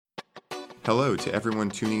Hello to everyone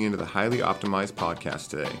tuning into the Highly Optimized podcast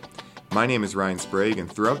today. My name is Ryan Sprague,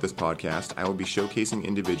 and throughout this podcast, I will be showcasing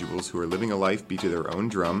individuals who are living a life beat to their own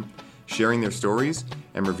drum, sharing their stories,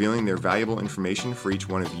 and revealing their valuable information for each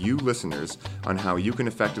one of you listeners on how you can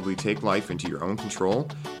effectively take life into your own control,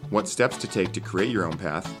 what steps to take to create your own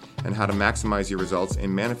path, and how to maximize your results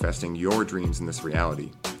in manifesting your dreams in this reality.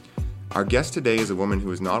 Our guest today is a woman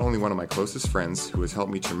who is not only one of my closest friends, who has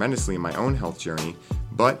helped me tremendously in my own health journey,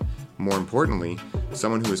 but more importantly,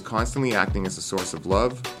 someone who is constantly acting as a source of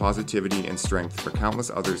love, positivity, and strength for countless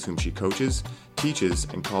others whom she coaches, teaches,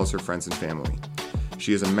 and calls her friends and family.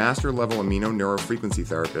 She is a master-level amino neurofrequency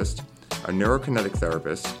therapist, a neurokinetic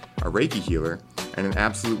therapist, a Reiki healer, and an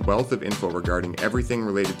absolute wealth of info regarding everything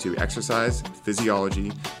related to exercise,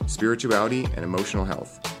 physiology, spirituality, and emotional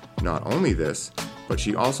health. Not only this, but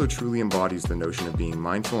she also truly embodies the notion of being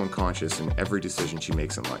mindful and conscious in every decision she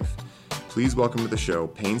makes in life. Please welcome to the show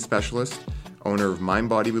pain specialist, owner of Mind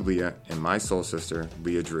Body with Leah, and my soul sister,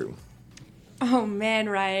 Leah Drew. Oh man,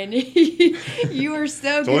 Ryan, you are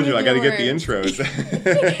so good. Told you I got to get the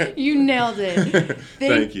intros. You nailed it.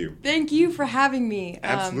 Thank you. Thank you for having me.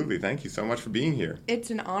 Absolutely. Thank you so much for being here. It's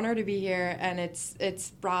an honor to be here, and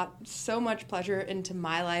it's brought so much pleasure into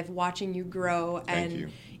my life watching you grow. Thank you.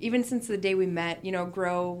 Even since the day we met,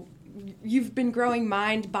 grow. You've been growing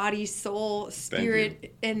mind, body, soul,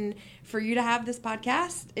 spirit, and for you to have this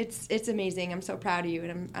podcast, it's amazing. I'm so proud of you,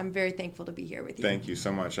 and I'm very thankful to be here with you. Thank you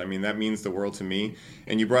so much. I mean, that means the world to me.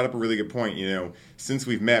 And you brought up a really good point. Since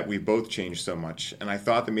we've met, we've both changed so much. And I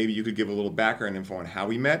thought that maybe you could give a little background info on how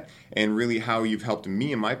we met and really how you've helped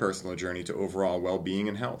me in my personal journey to overall well-being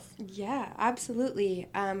and health. Yeah, absolutely.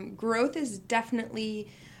 Growth is definitely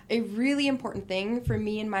a really important thing for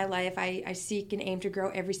me in my life. I seek and aim to grow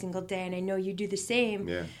every single day, and I know you do the same.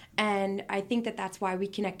 Yeah. And I think that that's why we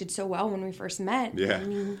connected so well when we first met. Yeah. I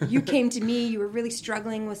mean, you came to me, you were really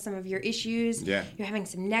struggling with some of your issues. Yeah. You're having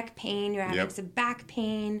some neck pain, you're having some back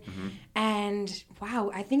pain. Mm-hmm. And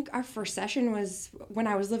wow, I think our first session was when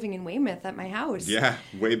I was living in Weymouth at my house. Yeah,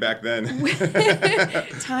 way back then.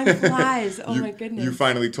 Time flies. Oh my goodness. You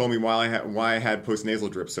finally told me why I had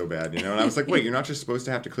postnasal drip so bad, and I was like, wait, you're not just supposed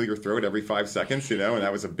to have to clear your throat every 5 seconds, and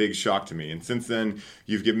that was a big shock to me. And since then,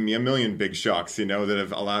 you've given me a million big shocks, that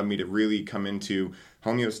have allowed me to really come into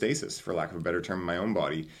homeostasis, for lack of a better term, in my own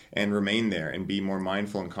body, and remain there and be more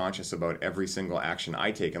mindful and conscious about every single action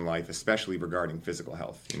I take in life, especially regarding physical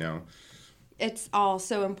health, It's all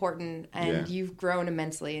so important, and you've grown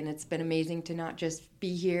immensely, and it's been amazing to not just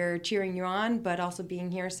be here cheering you on, but also being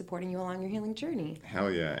here supporting you along your healing journey.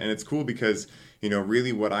 Hell yeah. And it's cool because,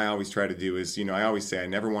 really what I always try to do is, I always say I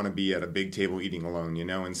never want to be at a big table eating alone,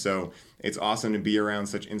 and so it's awesome to be around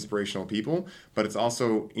such inspirational people, but it's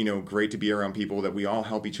also, great to be around people that we all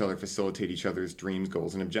help each other facilitate each other's dreams,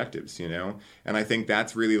 goals, and objectives, and I think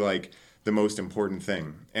that's really like the most important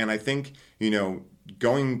thing. And I think,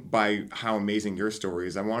 going by how amazing your story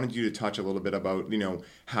is, I wanted you to touch a little bit about,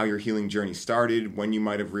 how your healing journey started, when you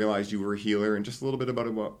might have realized you were a healer, and just a little bit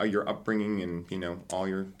about your upbringing and, all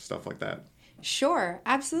your stuff like that. Sure,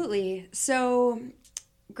 absolutely. So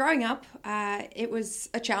growing up, it was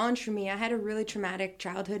a challenge for me. I had a really traumatic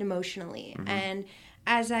childhood emotionally. Mm-hmm. And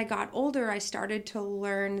as I got older, I started to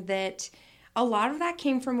learn that a lot of that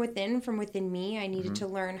came from within me. I needed to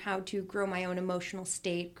learn how to grow my own emotional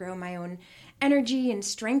state, grow my own energy, and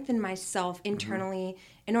strengthen myself internally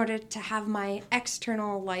in order to have my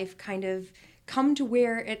external life kind of come to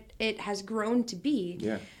where it has grown to be.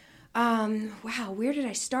 Yeah. Wow, where did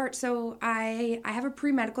I start? So I have a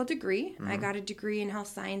pre-medical degree. I got a degree in health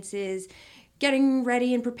sciences, getting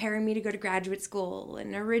ready and preparing me to go to graduate school.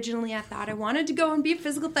 And originally I thought I wanted to go and be a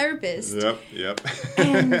physical therapist. Yep.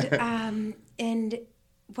 And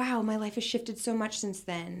wow, my life has shifted so much since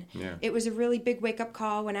then. Yeah. It was a really big wake-up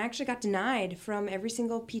call when I actually got denied from every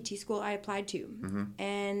single PT school I applied to. Mm-hmm.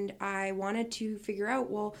 And I wanted to figure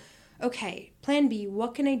out, well, okay, plan B,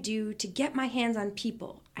 what can I do to get my hands on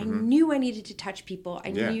people? I knew I needed to touch people.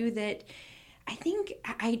 I knew that,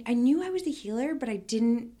 I knew I was a healer, but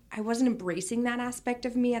I wasn't embracing that aspect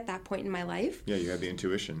of me at that point in my life. Yeah, you had the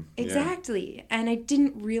intuition. Exactly. Yeah. And I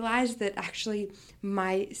didn't realize that actually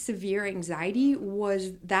my severe anxiety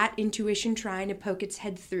was that intuition trying to poke its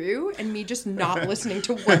head through and me just not listening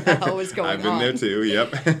to what the hell was going on. I've been there too,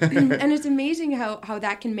 yep. And it's amazing how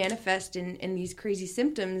that can manifest in these crazy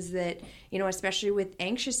symptoms that, especially with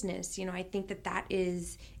anxiousness, I think that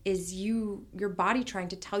is your body trying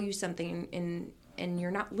to tell you something and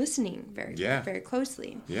you're not listening very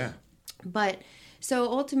closely. Yeah. But So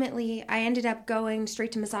ultimately, I ended up going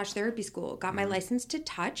straight to massage therapy school, got my license to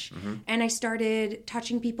touch, and I started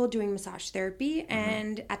touching people doing massage therapy.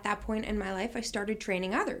 And at that point in my life, I started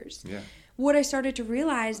training others. Yeah. What I started to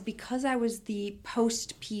realize, because I was the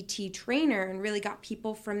post-PT trainer and really got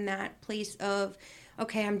people from that place of,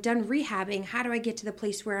 okay, I'm done rehabbing. How do I get to the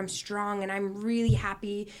place where I'm strong and I'm really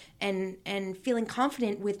happy and feeling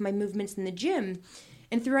confident with my movements in the gym?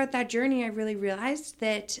 And throughout that journey, I really realized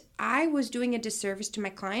that I was doing a disservice to my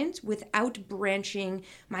clients without branching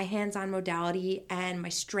my hands-on modality and my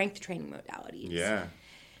strength training modalities. Yeah.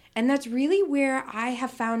 And that's really where I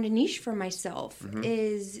have found a niche for myself,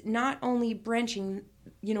 is not only branching,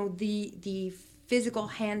 the physical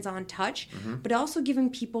hands-on touch, but also giving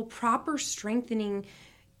people proper strengthening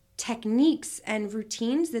techniques and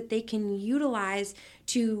routines that they can utilize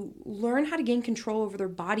to learn how to gain control over their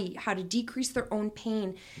body, how to decrease their own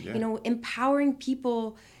pain, empowering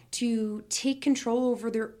people to take control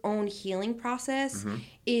over their own healing process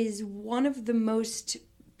is one of the most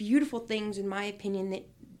beautiful things, in my opinion, that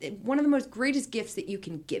one of the most greatest gifts that you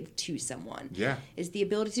can give to someone is the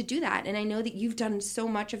ability to do that. And I know that you've done so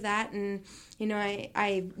much of that, and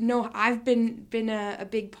I know I've been a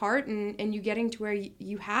big part in you getting to where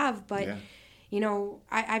you have, but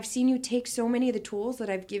I've seen you take so many of the tools that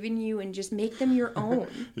I've given you and just make them your own.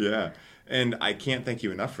 Yeah. And I can't thank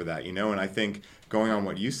you enough for that, and I think going on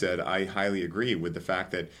what you said, I highly agree with the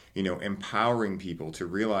fact that, empowering people to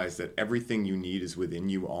realize that everything you need is within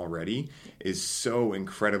you already is so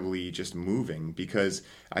incredibly just moving, because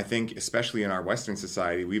I think, especially in our Western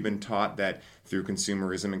society, we've been taught that through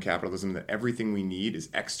consumerism and capitalism that everything we need is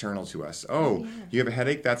external to us. You have a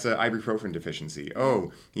headache? That's an ibuprofen deficiency.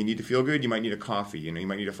 You need to feel good? You might need a coffee. You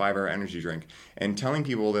might need a 5-hour energy drink. And telling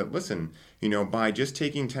people that, listen, by just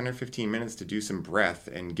taking 10 or 15 minutes to do some breath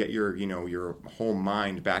and get your whole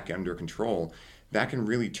mind back under control, that can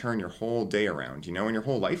really turn your whole day around, and your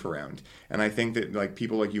whole life around. And I think that, like,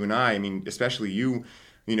 people like you and I mean, especially you,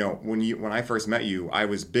 when I first met you, I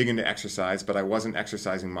was big into exercise, but I wasn't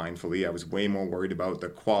exercising mindfully. I was way more worried about the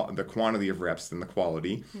quantity of reps than the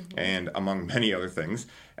quality, and among many other things.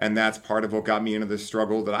 And that's part of what got me into the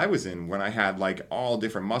struggle that I was in when I had like all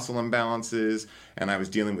different muscle imbalances, and I was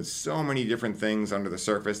dealing with so many different things under the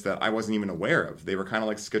surface that I wasn't even aware of. They were kind of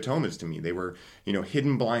like scotomas to me. They were,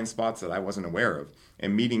 hidden blind spots that I wasn't aware of.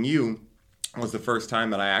 And meeting you was the first time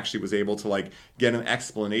that I actually was able to like get an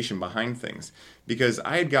explanation behind things, because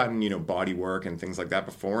I had gotten, body work and things like that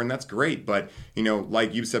before, and that's great. But,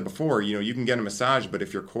 like you said before, you can get a massage, but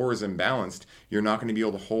if your core is imbalanced, you're not going to be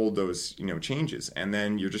able to hold those, changes. And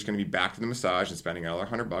then you're just going to be back to the massage and spending another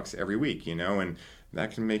 $100 every week, and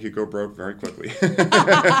that can make you go broke very quickly.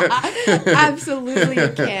 Absolutely,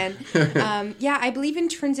 it can. I believe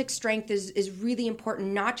intrinsic strength is really important,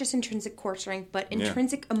 not just intrinsic core strength, but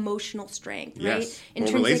intrinsic emotional strength, right? Yes.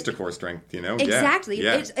 It relates to core strength, Exactly.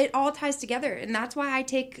 Yeah. It all ties together. And that's why I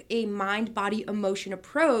take a mind, body, emotion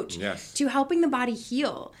approach to helping the body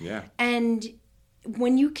heal. Yeah. And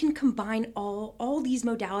when you can combine all these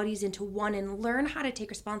modalities into one and learn how to take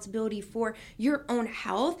responsibility for your own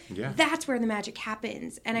health, that's where the magic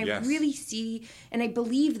happens. And I really see, and I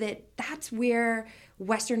believe that that's where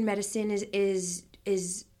Western medicine is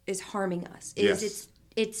harming us.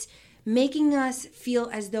 It's making us feel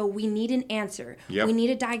as though we need an answer. We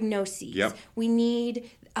need a diagnosis. We need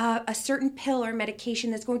a certain pill or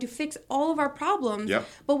medication that's going to fix all of our problems.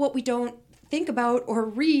 But what we don't think about or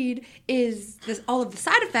read is all of the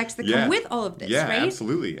side effects that come with all of this, right?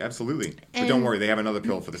 Absolutely. But don't worry, they have another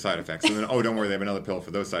pill for the side effects. And then, don't worry, they have another pill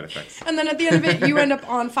for those side effects. And then at the end of it, you end up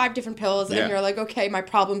on 5 different pills, and you're like, okay, my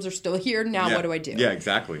problems are still here. Now what do I do? Yeah,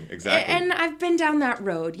 exactly. And I've been down that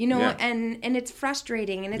road, and it's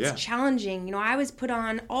frustrating and it's challenging. I was put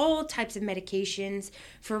on all types of medications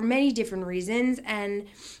for many different reasons, and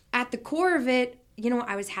at the core of it,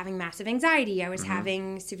 I was having massive anxiety. I was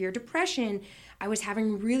having severe depression. I was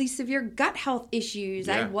having really severe gut health issues.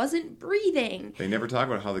 I wasn't breathing. They never talk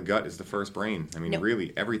about how the gut is the first brain. I mean,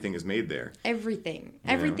 really, everything is made there. Everything.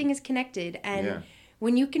 Everything is connected. And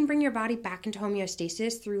when you can bring your body back into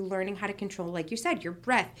homeostasis through learning how to control, like you said, your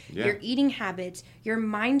breath, your eating habits, your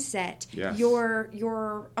mindset,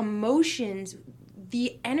 your emotions,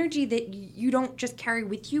 the energy that you don't just carry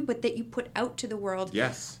with you, but that you put out to the world.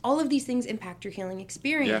 All of these things impact your healing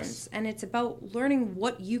experience. And it's about learning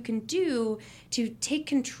what you can do to take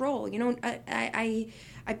control. I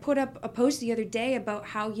put up a post the other day about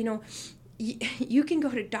how, you can go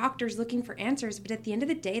to doctors looking for answers, but at the end of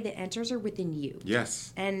the day, the answers are within you.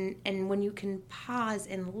 And when you can pause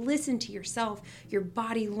and listen to yourself, your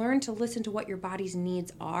body, learn to listen to what your body's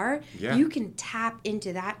needs are, you can tap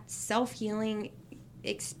into that self-healing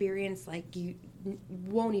experience like you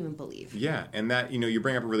won't even believe. Yeah, and that, you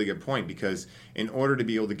bring up a really good point, because in order to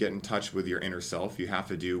be able to get in touch with your inner self, you have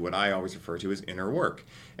to do what I always refer to as inner work.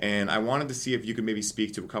 And I wanted to see if you could maybe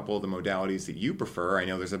speak to a couple of the modalities that you prefer. I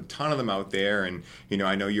know there's a ton of them out there, and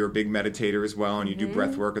I know you're a big meditator as well, and you do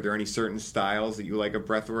breath work. Are there any certain styles that you like of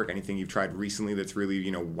breath work? Anything you've tried recently that's really,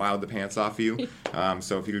 wowed the pants off you?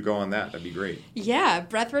 So if you could go on that, that'd be great. Yeah,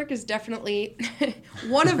 breath work is definitely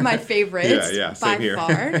one of my favorites by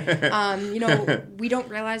far. We don't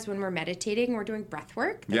realize when we're meditating, we're doing breath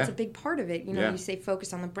work. That's a big part of it. You say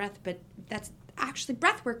focus on the breath, but that's actually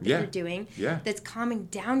breath work that you're doing that's calming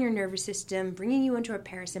down your nervous system, bringing you into a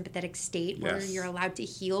parasympathetic state where you're allowed to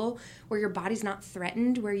heal, where your body's not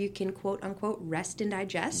threatened, where you can quote unquote rest and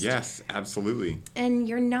digest. Yes, absolutely. And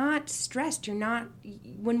you're not stressed.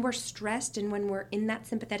 When we're stressed and when we're in that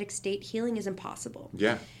sympathetic state, healing is impossible.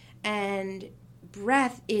 Yeah. And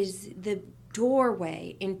breath is the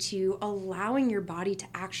doorway into allowing your body to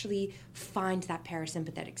actually find that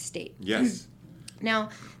parasympathetic state. Yes. Now,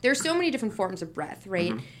 there are so many different forms of breath,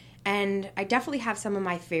 right? Mm-hmm. And I definitely have some of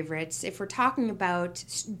my favorites. If we're talking about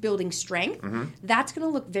building strength, that's going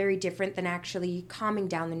to look very different than actually calming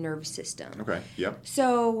down the nervous system. Okay, yep.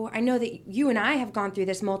 So I know that you and I have gone through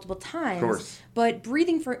this multiple times. Of course. But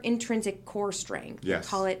breathing for intrinsic core strength, yes. We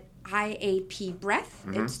call it IAP breath.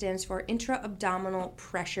 It stands for intra-abdominal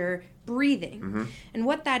pressure breathing. And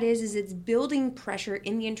what that is it's building pressure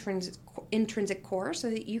in the intrinsic core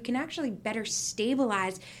so that you can actually better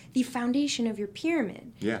stabilize the foundation of your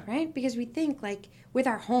pyramid. Yeah. Right? Because we think, like, with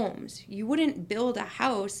our homes, you wouldn't build a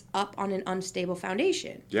house up on an unstable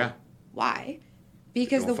foundation. Yeah. Why?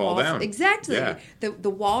 Because the fall walls, down. Exactly. Yeah. The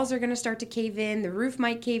walls are going to start to cave in. The roof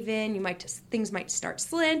might cave in. Things might start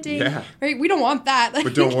slanting. Yeah. Right. We don't want that.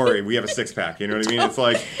 But don't worry, we have a six pack. You know what I mean? It's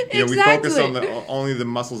like we focus on only the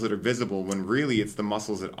muscles that are visible, when really it's the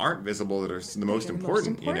muscles that aren't visible that are the most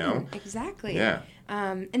important. You know? Exactly. Yeah.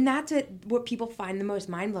 And that's what people find the most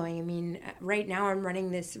mind-blowing. I mean, right now I'm running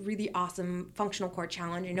this really awesome functional core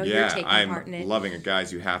challenge. I know you're taking part in it. I'm loving it,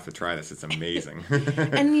 guys. You have to try this. It's amazing.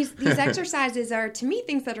 And these exercises are, to me,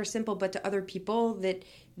 things that are simple, but to other people that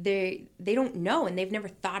they don't know, and they've never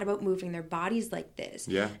thought about moving their bodies like this.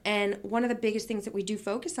 Yeah. And one of the biggest things that we do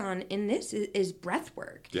focus on in this is breath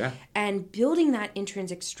work. Yeah. And building that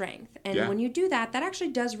intrinsic strength. And when you do that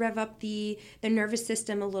actually does rev up the nervous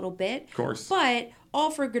system a little bit. Of course. But all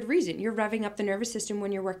for a good reason. You're revving up the nervous system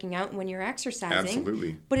when you're working out and when you're exercising.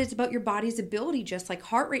 Absolutely. But it's about your body's ability, just like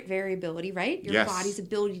heart rate variability, right? Your body's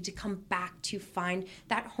ability to come back to find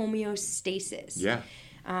that homeostasis. Yeah.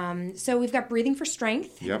 So we've got breathing for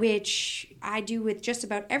strength, which I do with just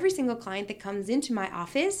about every single client that comes into my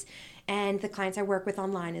office, and the clients I work with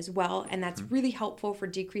online as well. And that's really helpful for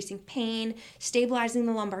decreasing pain, stabilizing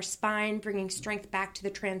the lumbar spine, bringing strength back to the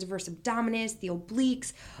transverse abdominis, the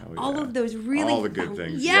obliques, all of those really... all the good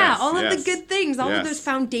things. Yeah, all of the good things, all of those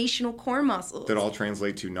foundational core muscles. That all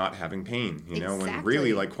translate to not having pain, you know, when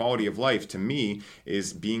really, like, quality of life to me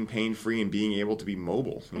is being pain-free and being able to be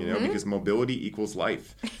mobile, you know, because mobility equals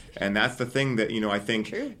life. And that's the thing that, I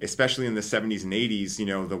think, especially in the 70s and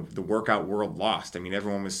 80s, the workout world lost. I mean,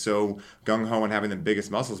 everyone was so gung-ho on having the biggest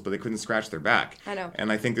muscles, but they couldn't scratch their back. I know.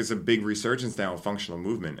 And I think there's a big resurgence now of functional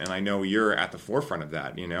movement. And I know you're at the forefront of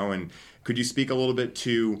that, and could you speak a little bit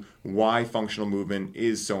to why functional movement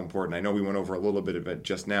is so important? I know we went over a little bit of it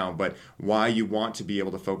just now, but why you want to be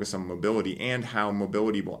able to focus on mobility and how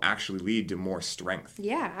mobility will actually lead to more strength.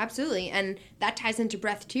 Yeah, absolutely. And that ties into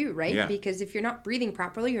breath too, right? Yeah. Because if you're not breathing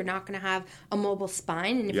properly, you're not going to have a mobile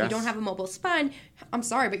spine. And if you don't have a mobile spine, I'm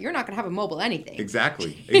sorry, but you're not going to have a mobile anything.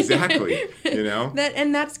 Exactly.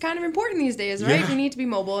 And that's kind of important these days, right? Yeah. We need to be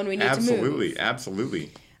mobile and we need to move.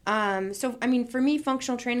 Absolutely. So, I mean, for me,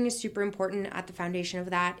 functional training is super important. At the foundation of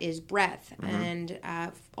that is breath. And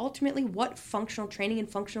ultimately, what functional training and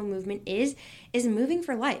functional movement is moving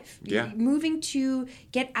for life. Yeah. Moving to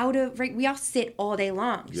get out of, right? We all sit all day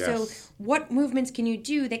long. Yes. So what movements can you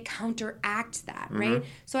do that counteract that, right?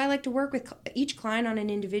 So I like to work with each client on an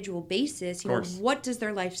individual basis. You know, what does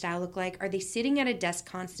their lifestyle look like? Are they sitting at a desk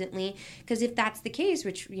constantly? Because if that's the case,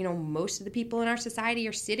 which, most of the people in our society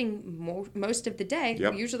are sitting most of the day,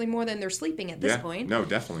 usually more than they're sleeping at this point. No,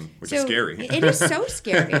 definitely, which is scary. It is so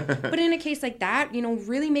scary. But in a case like that,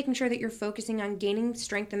 really making sure that you're focusing on gaining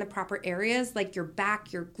strength in the proper areas, like your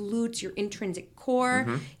back, your glutes, your intrinsic core,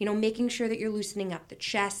 making sure that you're loosening up the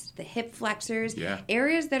chest, the hip flexors,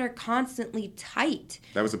 areas that are constantly tight.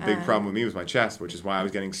 That was a big problem with me with my chest, which is why I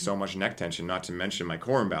was getting so much neck tension, not to mention my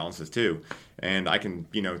core imbalances too. And I can,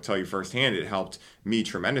 tell you firsthand, it helped me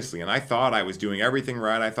tremendously. And I thought I was doing everything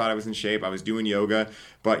right. I thought I was in shape. I was doing yoga.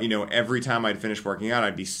 But, every time I'd finish working out,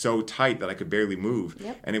 I'd be so tight that I could barely move.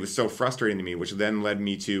 Yep. And it was so frustrating to me, which then led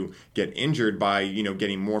me to get injured by,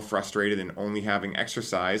 getting more frustrated and only having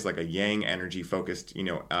exercise, like a yang energy focused,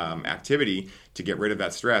 activity to get rid of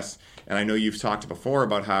that stress. And I know you've talked before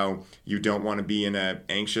about how you don't want to be in an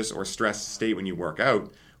anxious or stressed state when you work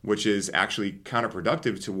out, which is actually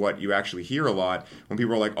counterproductive to what you actually hear a lot when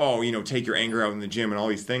people are like, oh, take your anger out in the gym and all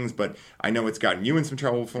these things. But I know it's gotten you in some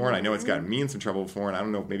trouble before, and I know it's gotten me in some trouble before. And I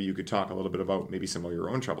don't know if maybe you could talk a little bit about maybe some of your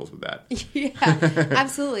own troubles with that. Yeah,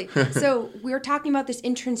 absolutely. So we're talking about this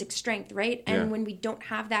intrinsic strength, right? And when we don't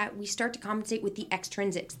have that, we start to compensate with the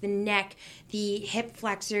extrinsics, the neck, the hip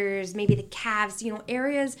flexors, maybe the calves,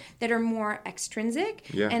 areas that are more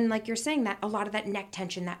extrinsic. Yeah. And like you're saying, that a lot of that neck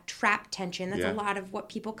tension, that trap tension, that's a lot of what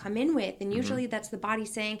people come in with. And usually that's the body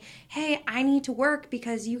saying, hey, I need to work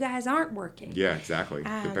because you guys aren't working. Yeah, exactly.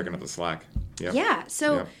 You're picking up the slack. Yep. Yeah.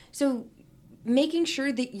 So making sure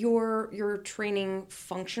that you're training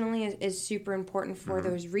functionally is super important for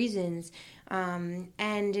those reasons. And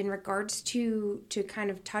in regards to kind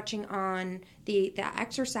of touching on the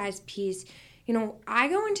exercise piece, I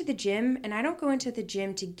go into the gym, and I don't go into the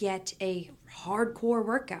gym to get a hardcore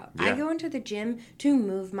workout. Yeah. I go into the gym to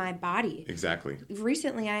move my body. Exactly.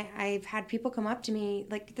 Recently, I've had people come up to me,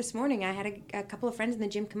 like this morning, I had a couple of friends in the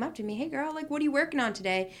gym come up to me, hey girl, like, what are you working on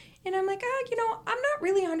today? And I'm like, I'm not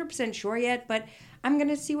really 100% sure yet, but I'm going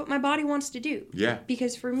to see what my body wants to do. Yeah.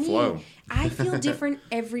 Because for me, Flow. I feel different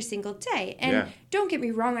every single day. And don't get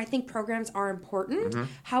me wrong, I think programs are important.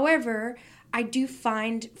 However, I do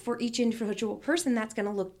find for each individual person that's going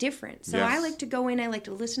to look different. So I like to go in, I like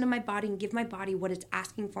to listen to my body and give my body what it's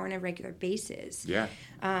asking for on a regular basis. Yeah.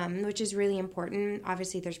 Which is really important.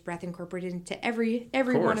 Obviously, there's breath incorporated into every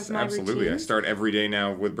one of my absolutely. routines. I start every day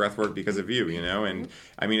now with breath work because of you, and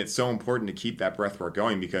I mean, it's so important to keep that breath work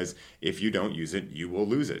going because if you don't use it, you will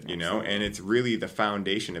lose it, and it's really the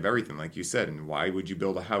foundation of everything, like you said. And why would you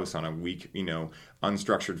build a house on a weak,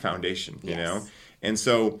 unstructured foundation, you know? And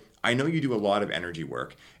so I know you do a lot of energy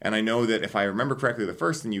work, and I know that if I remember correctly, the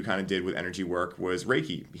first thing you kind of did with energy work was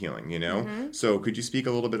Reiki healing, So could you speak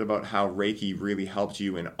a little bit about how Reiki really helped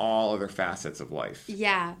you in all other facets of life?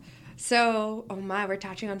 Yeah. So, we're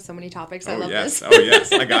touching on so many topics. I love this. Oh,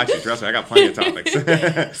 yes. I got you. Trust me, I got plenty of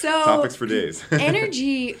topics. Topics for days.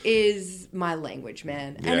 Energy is my language,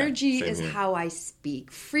 man. Yeah, energy is here. How I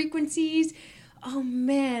speak. Frequencies. Oh,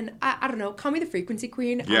 man. I don't know. Call me the frequency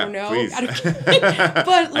queen. Yeah, I don't know. please.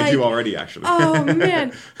 But I do already, actually. Oh,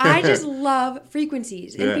 man. I just love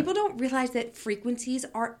frequencies. And people don't realize that frequencies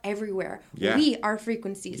are everywhere. Yeah. We are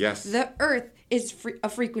frequencies. Yes. The earth is a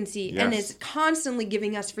frequency and is constantly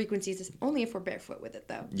giving us frequencies. It's only if we're barefoot with it,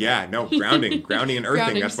 though. Yeah, no, grounding and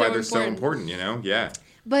earthing. That's why they're so important, Yeah.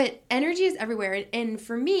 But energy is everywhere. And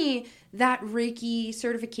for me, that Reiki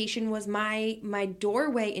certification was my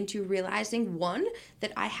doorway into realizing, one,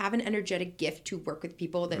 that I have an energetic gift to work with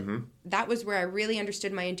people. That was where I really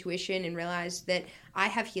understood my intuition and realized that I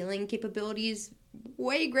have healing capabilities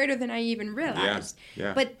way greater than I even realized.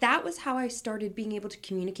 Yeah. But that was how I started being able to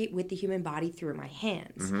communicate with the human body through my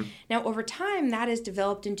hands. Now, over time, that has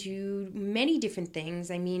developed into many different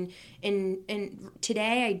things. I mean, in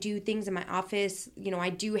today, I do things in my office. I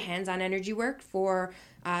do hands-on energy work for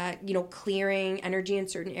clearing energy in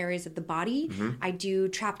certain areas of the body. I do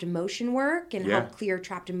trapped emotion work and help clear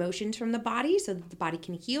trapped emotions from the body so that the body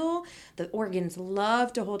can heal. The organs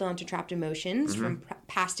love to hold on to trapped emotions from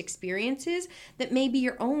past experiences that may be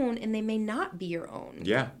your own and they may not be your own.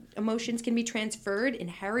 Yeah. Emotions can be transferred,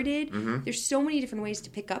 inherited. There's so many different ways to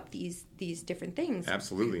pick up these different things.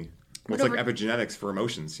 Absolutely. Well, it's like epigenetics for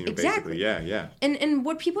emotions, exactly. Basically. Yeah. And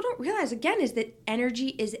what people don't realize, again, is that energy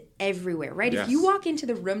is everywhere, right? Yes. If you walk into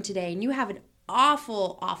the room today and you have an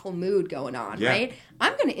awful mood going on, right?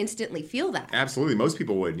 I'm going to instantly feel that. Absolutely. Most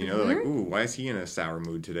people would. They're like, ooh, why is he in a sour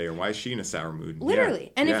mood today? Or why is she in a sour mood? Literally.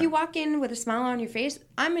 Yeah. And if you walk in with a smile on your face,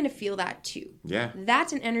 I'm going to feel that too. Yeah.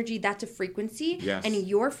 That's an energy. That's a frequency. Yes. And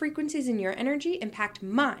your frequencies and your energy impact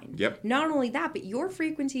mine. Yep. Not only that, but your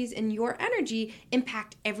frequencies and your energy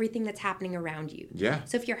impact everything that's happening around you. Yeah.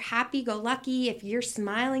 So if you're happy-go-lucky, if you're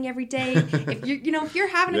smiling every day, if you're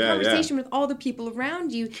having a conversation with all the people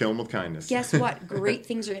around you, kill them with kindness. Guess what? Great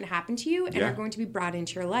things are going to happen to you and are going to be brought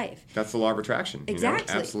into your life. That's the law of attraction.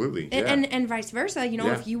 Exactly. Absolutely. And vice versa.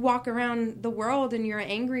 If you walk around the world and you're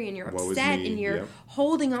angry and you're upset and you're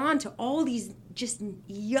holding on to all these just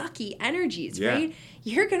yucky energies, Yeah. right?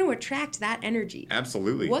 You're going to attract that energy.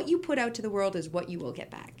 Absolutely. What you put out to the world is what you will get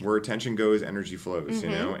back. Where attention goes, energy flows, you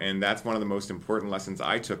know? And that's one of the most important lessons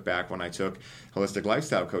I took back when I took holistic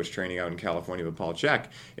lifestyle coach training out in California with Paul Chek,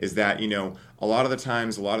 is that, you know, a lot of the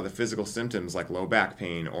times, a lot of the physical symptoms like low back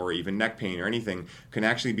pain or even neck pain or anything can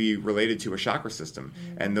actually be related to a chakra system.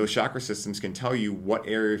 And those chakra systems can tell you what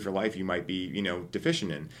area of your life you might be, you know,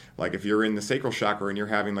 deficient in. Like if you're in the sacral chakra and you're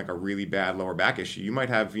having like a really bad lower back issue, you might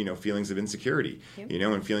have, you know, feelings of insecurity, you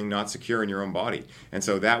know, and feeling not secure in your own body. And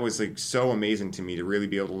so that was like so amazing to me to really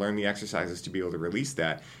be able to learn the exercises to be able to release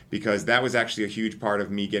that, because that was actually a huge part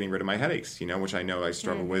of me getting rid of my headaches, you know, which I know I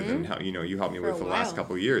struggle with, and how, you know, you helped me with the last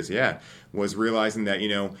couple of years. Was realizing that, you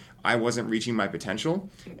know, I wasn't reaching my potential,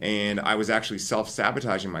 and I was actually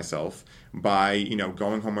self-sabotaging myself by, you know,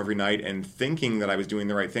 going home every night and thinking that I was doing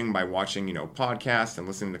the right thing by watching, you know, podcasts and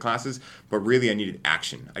listening to classes, but really I needed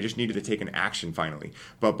action. I just needed to take an action finally.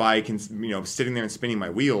 But by, you know, sitting there and spinning my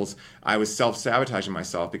wheels, I was self-sabotaging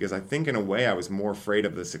myself, because I think in a way I was more afraid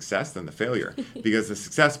of the success than the failure, because the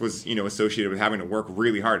success was, you know, associated with having to work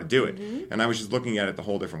really hard to do it. And I was just looking at it the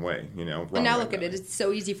whole different way, you know. And now look at it, it's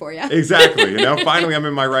so easy for you. Exactly, you know, finally I'm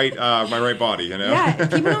in my right body, you know. Yeah,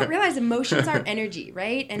 people don't realize emotions are energy,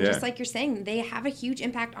 right? And just like you're saying, they have a huge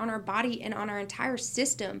impact on our body and on our entire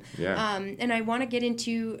system. And I want to get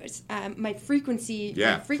into my frequency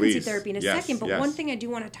therapy in a second, but one thing I do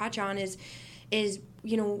want to touch on is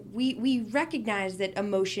you know, we recognize that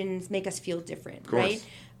emotions make us feel different, right?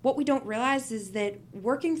 What we don't realize is that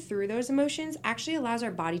working through those emotions actually allows our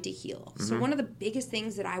body to heal. So one of the biggest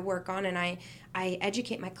things that I work on and I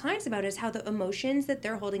educate my clients about is how the emotions that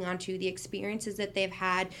they're holding on to, the experiences that they've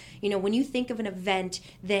had, you know, when you think of an event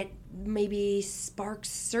that maybe sparks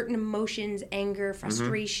certain emotions, anger,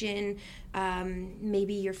 frustration,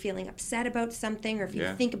 maybe you're feeling upset about something, or if you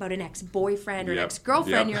think about an ex-boyfriend or an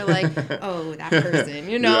ex-girlfriend, you're like, oh, that person,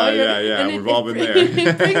 you know? And we've all been there.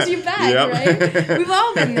 It brings you back, right? We've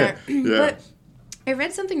all been there. But I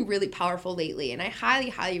read something really powerful lately, and I highly,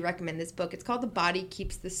 highly recommend this book. It's called The Body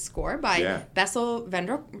Keeps the Score by Bessel van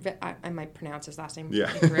der Kolk. I might pronounce his last name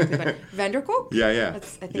incorrectly, but van der Kolk?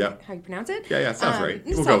 That's, I think, how you pronounce it. It sounds right.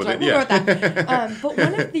 We'll go with it. We'll go with that. But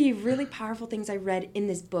one of the really powerful things I read in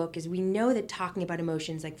this book is we know that talking about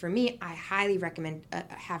emotions, like for me, I highly recommend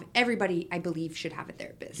have everybody, I believe, should have a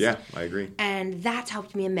therapist. Yeah, I agree. And that's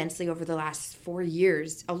helped me immensely over the last 4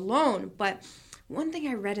 years alone. But one thing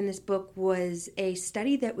I read in this book was a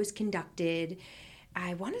study that was conducted,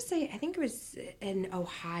 I want to say, I think it was in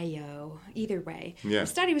Ohio, either way. The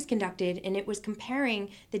study was conducted, and it was comparing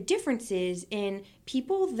the differences in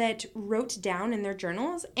people that wrote down in their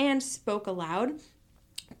journals and spoke aloud.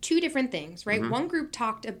 Two different things, right? One group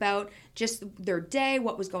talked about just their day,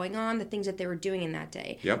 what was going on, the things that they were doing in that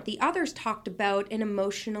day. The others talked about an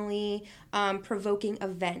emotionally provoking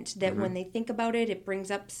event that when they think about it, it brings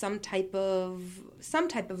up some type of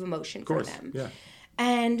emotion for them.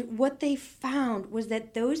 And what they found was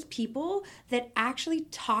that those people that actually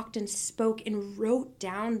talked and spoke and wrote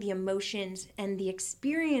down the emotions and the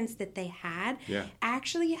experience that they had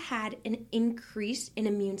actually had an increase in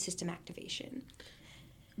immune system activation.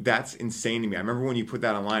 That's insane to me. I remember when you put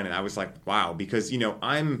that online, and I was like, wow, because, you know,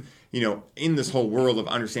 I'm, you know, in this whole world of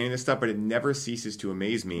understanding this stuff, but it never ceases to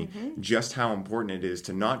amaze me just how important it is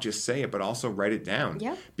to not just say it, but also write it down.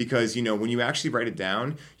 Because, you know, when you actually write it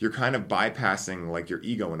down, you're kind of bypassing like your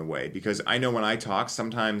ego in a way. Because I know when I talk,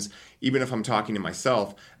 sometimes, even if I'm talking to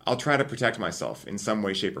myself, I'll try to protect myself in some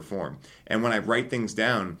way, shape, or form. And when I write things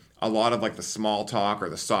down, a lot of like the small talk or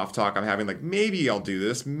the soft talk I'm having, like maybe I'll do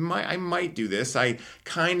this, I might do this, I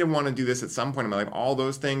kind of want to do this at some point in my life, all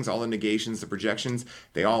those things, all the negations, the projections,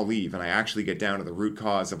 they all leave, and I actually get down to the root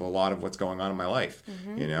cause of a lot of what's going on in my life,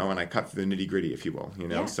 you know, and I cut through the nitty gritty, if you will, you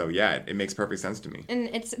know, so it makes perfect sense to me. And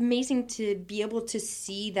it's amazing to be able to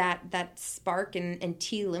see that spark and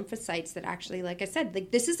T lymphocytes that actually, like I said,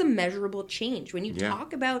 like this is a measurable change. When you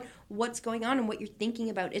talk about what's going on and what you're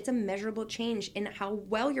thinking about, it's a measurable change in how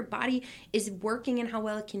well your body is working and how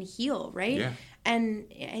well it can heal, right?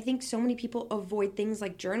 And I think so many people avoid things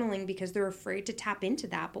like journaling because they're afraid to tap into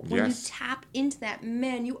that. But when you tap into that,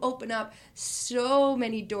 man, you open up so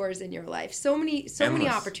many doors in your life, so many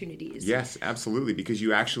opportunities. Yes, absolutely, because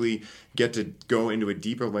you actually get to go into a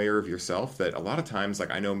deeper layer of yourself that a lot of times, like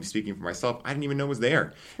I know speaking for myself, I didn't even know was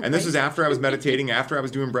there. And this was after I was meditating, after I was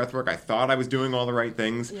doing breath work. I thought I was doing all the right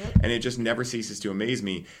things, and it just never ceases to amaze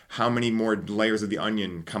me how many more layers of the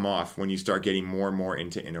onion come off when you start getting more and more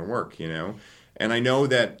into inner work, you know? And I know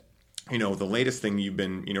that the latest thing you've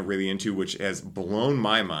been, really into, which has blown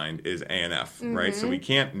my mind, is ANF, right? So we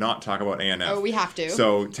can't not talk about ANF. Oh, we have to.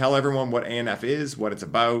 So tell everyone what ANF is, what it's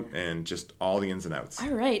about, and just all the ins and outs. All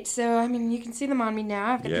right. So, I mean, you can see them on me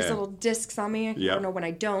now. I've got these little discs on me. I don't know when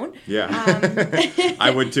I don't. Yeah. I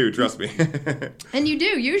would too, trust me. And you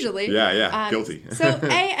do, usually. Yeah. Guilty. So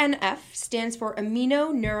ANF stands for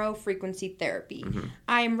Amino Neurofrequency Therapy.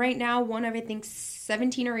 I am right now one of, I think,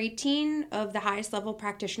 17 or 18 of the highest level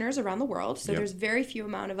practitioners around the world. So there's very few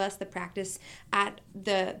amount of us that practice at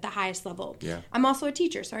the highest level. Yeah. I'm also a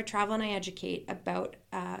teacher, so I travel and I educate about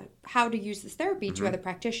how to use this therapy to other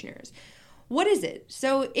practitioners. What is it?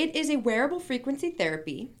 So it is a wearable frequency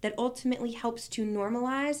therapy that ultimately helps to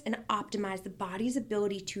normalize and optimize the body's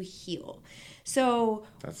ability to heal. So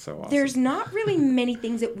that's so awesome. There's not really many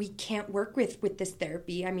things that we can't work with this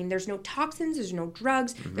therapy. I mean, there's no toxins, there's no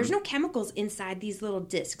drugs, there's no chemicals inside these little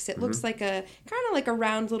discs. It looks like kind of like a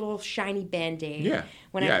round little shiny Band-Aid. Yeah.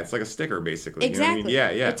 It's like a sticker basically. Exactly. You know what I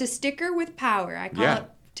mean? Yeah. It's a sticker with power. I call it.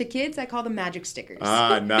 To kids, I call them magic stickers.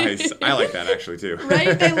 Ah, nice. I like that actually too.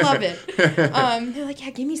 Right? They love it. They're like,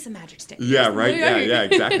 give me some magic stickers. Yeah, right. Yeah,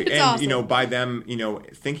 exactly. It's and awesome. By them,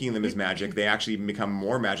 thinking of them as magic, they actually become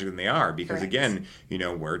more magic than they are because Correct. Again,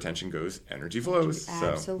 where attention goes, energy flows.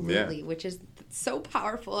 Absolutely, So, which is so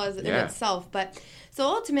powerful in Yeah. itself. But so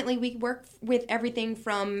ultimately, we work with everything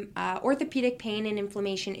from orthopedic pain and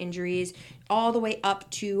inflammation injuries all the way up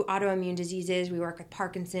to autoimmune diseases. We work with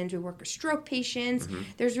Parkinson's. We work with stroke patients.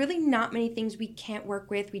 There's really not many things we can't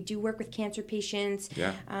work with. We do work with cancer patients.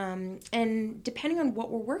 Yeah. And depending on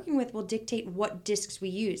what we're working with will dictate what discs we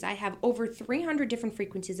use. I have over 300 different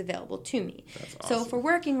frequencies available to me. That's awesome. So if we're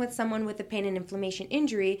working with someone with a pain and inflammation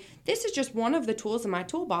injury, this is just one of the tools in my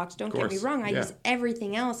toolbox. Don't get me wrong. I use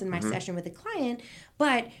everything else in my session with a client.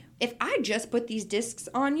 But if I just put these discs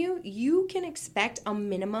on you, you can expect a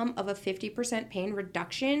minimum of a 50% pain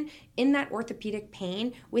reduction in that orthopedic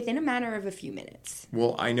pain within a matter of a few minutes.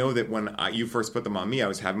 Well, I know that when you first put them on me, I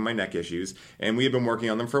was having my neck issues, and we had been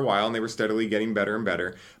working on them for a while, and they were steadily getting better and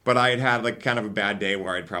better. But I had like kind of a bad day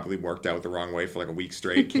where I'd probably worked out the wrong way for like a week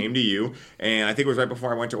straight, came to you, and I think it was right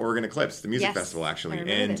before I went to Oregon Eclipse, the music festival actually.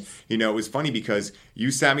 And, it was funny because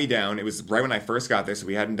you sat me down. It was right when I first got there, so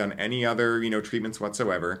we hadn't done any other, treatments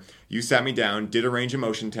whatsoever. You sat me down, did a range of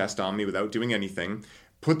motion test on me without doing anything,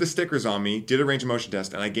 put the stickers on me, did a range of motion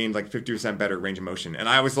test, and I gained like 50% better range of motion. And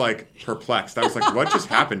I was like perplexed. I was like, what just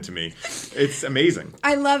happened to me? It's amazing.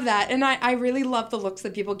 I love that. And I really love the looks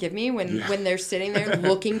that people give me when they're sitting there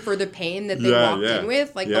looking for the pain that they walked in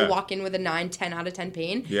with. Like they'll walk in with a 9, 10 out of 10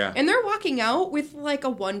 pain. Yeah. And they're walking out with like a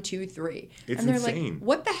 1, 2, 3. It's and they're insane. like,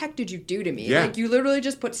 what the heck did you do to me? Yeah. Like you literally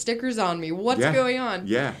just put stickers on me. What's going on?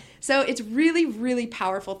 Yeah. So it's really, really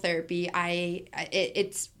powerful therapy.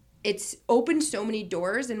 It's opened so many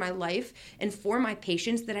doors in my life and for my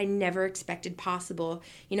patients that I never expected possible.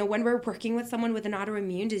 When we're working with someone with an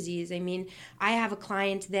autoimmune disease, I mean, I have a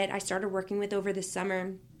client that I started working with over the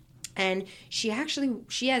summer, and she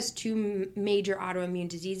has 2 major autoimmune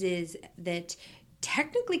diseases that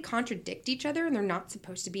technically contradict each other, and they're not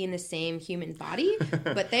supposed to be in the same human body,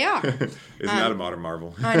 but they are. Isn't that a modern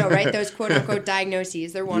marvel? I know, right? Those quote-unquote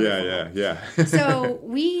diagnoses, they're wonderful. Yeah. So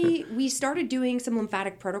we started doing some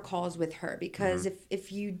lymphatic protocols with her because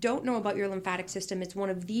if you don't know about your lymphatic system, it's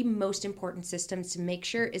one of the most important systems to make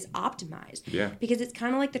sure is optimized. Yeah. Because it's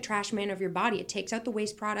kind of like the trash man of your body. It takes out the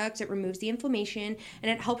waste products, it removes the inflammation,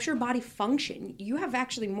 and it helps your body function. You have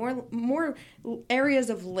actually more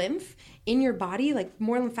areas of lymph in your body, like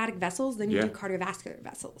more lymphatic vessels than you do cardiovascular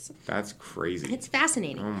vessels. That's crazy. It's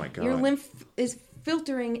fascinating. Oh my God. Your lymph is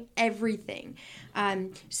filtering everything.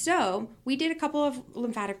 So we did a couple of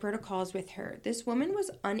lymphatic protocols with her. This woman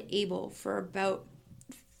was unable for about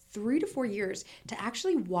 3 to 4 years to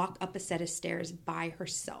actually walk up a set of stairs by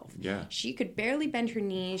herself. Yeah. She could barely bend her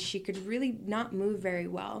knees. She could really not move very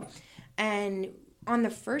well. And on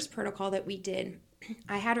the first protocol that we did,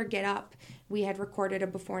 I had her get up. We had recorded a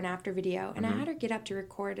before and after video, and I had her get up to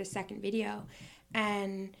record a second video.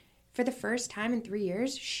 And for the first time in 3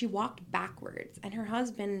 years, she walked backwards, and her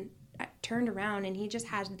husband turned around, and he just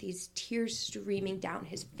had these tears streaming down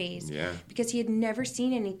his face because he had never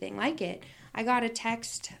seen anything like it. I got a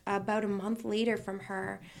text about a month later from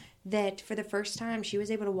her that for the first time she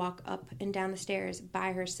was able to walk up and down the stairs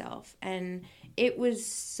by herself, and it was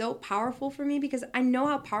so powerful for me because I know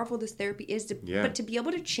how powerful this therapy is, but to be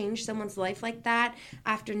able to change someone's life like that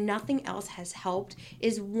after nothing else has helped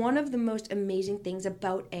is one of the most amazing things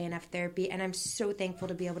about ANF therapy, and I'm so thankful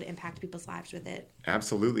to be able to impact people's lives with it.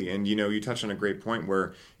 Absolutely. And, you touched on a great point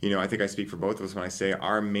where, I think I speak for both of us when I say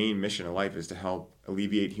our main mission in life is to help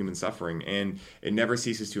alleviate human suffering. And it never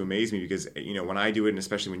ceases to amaze me because, when I do it, and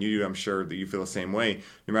especially when you do it, I'm sure that you feel the same way.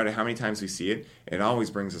 No matter how many times we see it, it always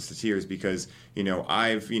brings us to tears because,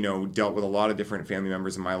 I've, dealt with a lot of different family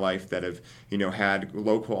members in my life that have, had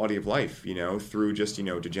low quality of life, through just,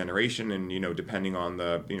 degeneration and, depending on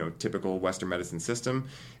the, typical Western medicine system.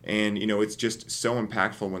 And, it's just so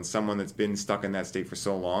impactful when someone that's been stuck in that state for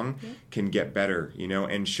so long can get better,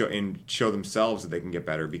 and show themselves that they can get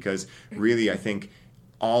better. Because really, I think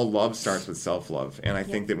all love starts with self-love. And I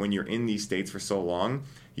think that when you're in these states for so long,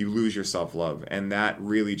 you lose your self-love, and that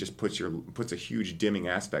really just puts a huge dimming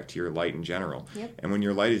aspect to your light in general. And when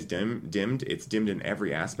your light is dimmed, it's dimmed in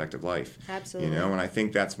every aspect of life. Absolutely. And I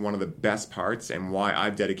think that's one of the best parts, and why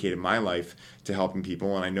I've dedicated my life to helping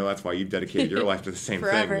people, and I know that's why you've dedicated your life to the same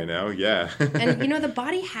Forever. thing. Yeah. And the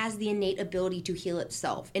body has the innate ability to heal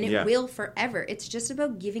itself, and it will forever. It's just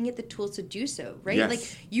about giving it the tools to do so, right? Yes.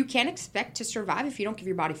 Like, you can't expect to survive if you don't give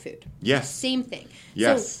your body food. Yes. Same thing.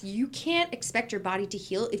 Yes. So you can't expect your body to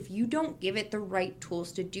heal if you don't give it the right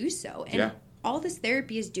tools to do so. And all this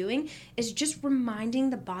therapy is doing is just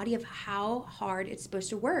reminding the body of how hard it's supposed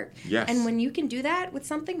to work. Yes. And when you can do that with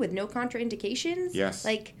something with no contraindications,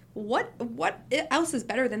 like, what else is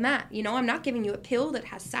better than that? I'm not giving you a pill that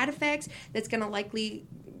has side effects that's going to likely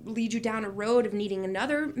lead you down a road of needing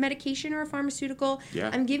another medication or a pharmaceutical.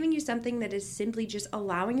 I'm giving you something that is simply just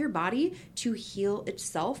allowing your body to heal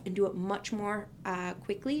itself and do it much more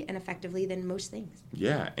quickly and effectively than most things.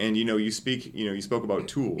 And you spoke about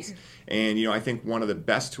tools, and I think one of the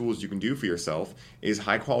best tools you can do for yourself is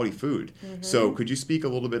high quality food. So could you speak a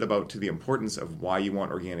little bit to the importance of why you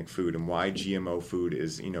want organic food and why GMO food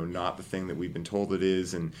is not the thing that we've been told it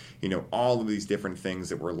is, and all of these different things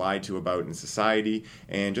that we're lied to about in society,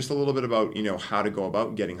 and just a little bit about how to go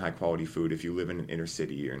about getting high quality food if you live in an inner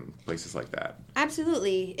city or in places like that.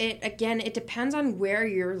 Absolutely. It depends on where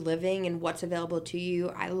you're living and what's available to you.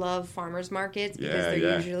 I love farmers markets because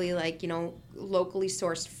they're usually locally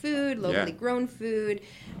sourced food, locally grown food,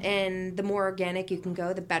 and the more organic you can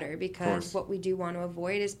go, the better, because what we do want to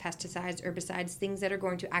avoid is pesticides, herbicides, things that are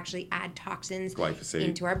going to actually add toxins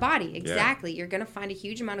into our body. Exactly. You're going to find a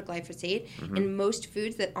huge amount of glyphosate in most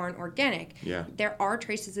foods that aren't organic. There are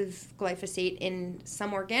traces of glyphosate in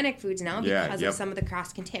some organic foods now because of some of the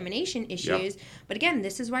cross-contamination issues. But again,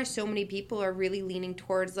 this is why so many people are really leaning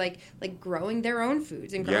towards like growing their own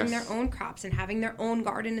foods and growing their own crops and having their own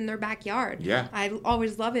garden in their backyard. I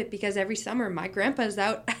always love it because every summer my grandpa's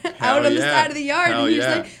out on the side of the yard and he's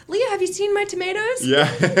like, Leah, have you seen my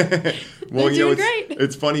tomatoes? Well, doing great.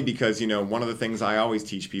 It's funny because, one of the things I always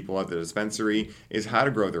teach people at the dispensary is how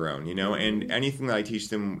to grow their own, and anything that I teach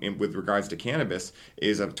them with regards to cannabis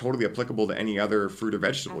is totally applicable to any other fruit or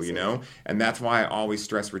vegetable, and that's why I always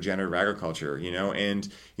stress regenerative agriculture,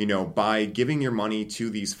 and, by giving your money to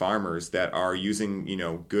these farmers that are using,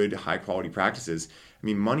 good, high quality practices. I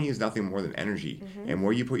mean, money is nothing more than energy, and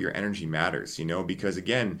where you put your energy matters, because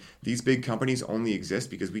again, these big companies only exist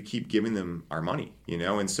because we keep giving them our money,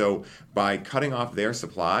 and so by cutting off their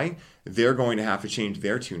supply, they're going to have to change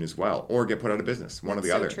their tune as well, or get put out of business, one or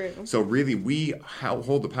the other. True. So really, we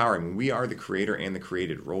hold the power. I mean, we are the creator and the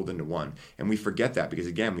created rolled into one, and we forget that because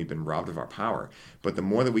again, we've been robbed of our power. But the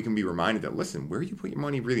more that we can be reminded that, listen, where you put your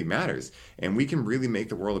money really matters, and we can really make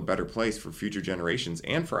the world a better place for future generations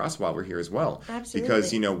and for us while we're here as well. Absolutely.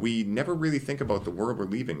 Because we never really think about the world we're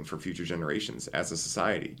leaving for future generations as a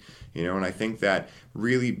society, and I think that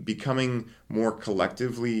really becoming more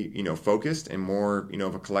collectively, focused and more,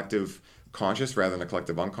 of a collective conscious rather than a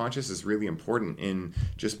collective unconscious is really important in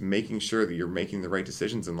just making sure that you're making the right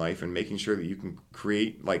decisions in life and making sure that you can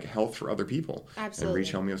create health for other people. Absolutely. And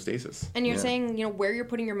reach homeostasis. And you're saying, where you're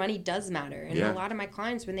putting your money does matter. And a lot of my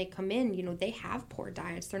clients, when they come in, they have poor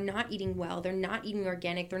diets. They're not eating well. They're not eating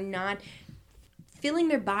organic. They're not filling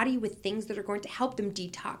their body with things that are going to help them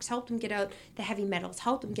detox, help them get out the heavy metals,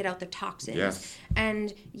 help them get out the toxins.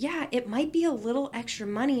 And it might be a little extra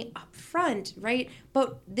money up front, right?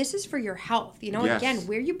 But this is for your health. Again,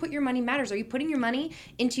 where you put your money matters. Are you putting your money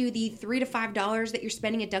into the $3 to $5 that you're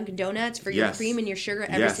spending at Dunkin' Donuts for your cream and your sugar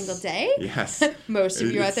every single day? Most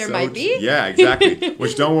of you out there might be. Yeah, exactly.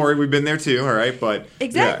 Which, don't worry, we've been there too, all right? But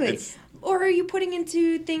exactly. Or are you putting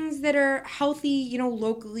into things that are healthy,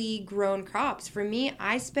 locally grown crops? For me,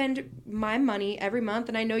 I spend my money every month,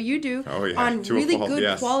 and I know you do, on really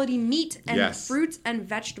good quality meat and fruits and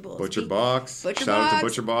vegetables. Butcher Box. Shout out to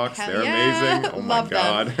Butcher Box. They're amazing. Oh my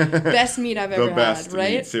God. Best meat I've ever had, right? The best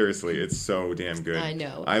meat. Seriously, it's so damn good. I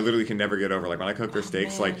know. I literally can never get over, when I cook their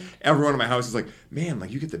steaks, everyone in my house is like, man,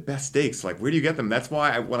 you get the best steaks. Where do you get them? That's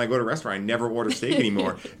why when I go to a restaurant, I never order steak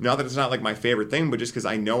anymore. Not that it's not my favorite thing, but just because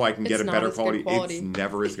I know I can get a better as good quality. It's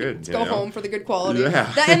never as good. Go home for the good quality.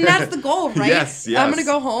 Yeah. And that's the goal, right? Yes. I'm going to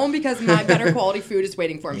go home because my better quality food is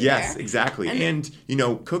waiting for me Yes, there. exactly. And,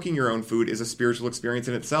 cooking your own food is a spiritual experience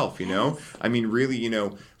in itself, you know? I mean, really,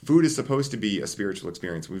 food is supposed to be a spiritual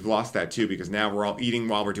experience. We've lost that too because now we're all eating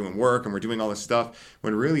while we're doing work and we're doing all this stuff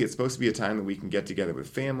when really it's supposed to be a time that we can get together with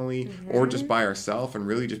family or just by ourselves and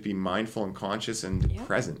really just be mindful and conscious and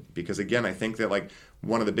present. Because again, I think that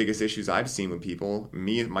one of the biggest issues I've seen with people,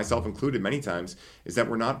 me, myself included many times, is that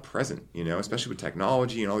we're not present, especially with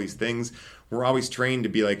technology and all these things. We're always trained to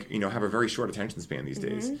be have a very short attention span these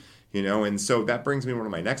days, and so that brings me to one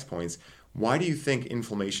of my next points. Why do you think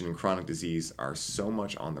inflammation and chronic disease are so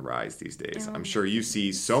much on the rise these days? I'm sure you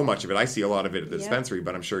see so much of it. I see a lot of it at the dispensary,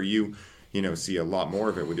 but I'm sure you see a lot more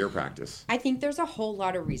of it with your practice. I think there's a whole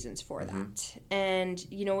lot of reasons for that. And,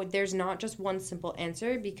 there's not just one simple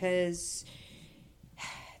answer because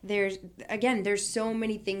there's so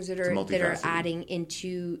many things that are adding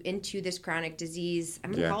into this chronic disease.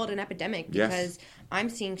 I'm going to call it an epidemic because I'm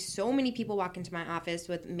seeing so many people walk into my office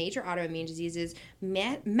with major autoimmune diseases,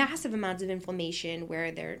 massive amounts of inflammation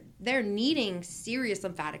where they're needing serious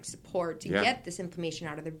lymphatic support to get this inflammation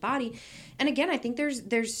out of their body. And again, I think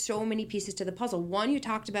there's so many pieces to the puzzle. One, you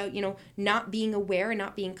talked about, not being aware and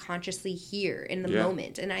not being consciously here in the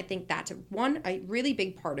moment. And I think that's a really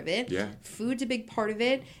big part of it. Yeah. Food's a big part of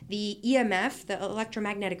it. The EMF, the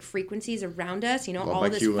electromagnetic frequencies around us, all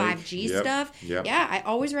of this Q-Link. 5G stuff. Yep. Yeah, I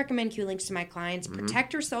always recommend Q-Links to my clients.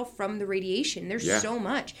 Protect yourself from the radiation. There's so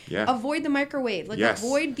much. Yeah. Avoid the microwave.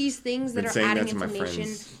 Avoid these things that are adding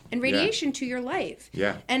inflammation and radiation to your life.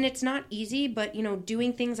 Yeah. And it's not easy, but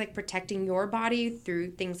doing things like protecting your body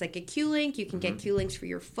through things like a Q-Link. You can get Q-Links for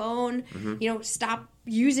your phone. Stop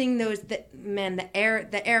using those. The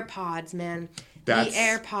AirPods, man. The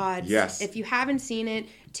AirPods. Yes. If you haven't seen it,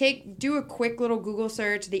 do a quick little Google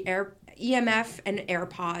search, the EMF and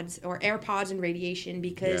AirPods or AirPods and radiation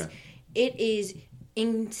because it is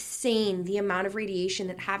insane the amount of radiation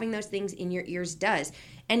that having those things in your ears does.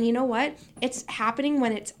 And you know what? It's happening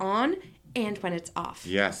when it's on and when it's off.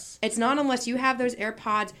 Yes. It's not unless you have those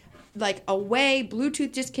AirPods away,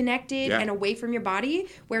 Bluetooth disconnected and away from your body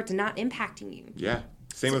where it's not impacting you. Yeah.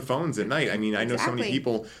 Same with phones at night. I mean, I know so many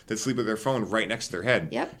people that sleep with their phone right next to their head.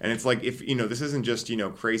 Yep. And it's like, if, this isn't just,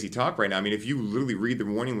 crazy talk right now. I mean, if you literally read the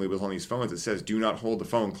warning labels on these phones, it says, do not hold the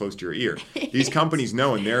phone close to your ear. These companies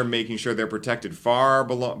know, and they're making sure they're protected far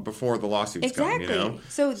before the lawsuits come,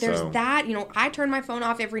 So there's that. I turn my phone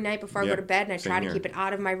off every night before I go to bed, and I try to keep it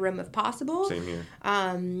out of my room if possible. Same here.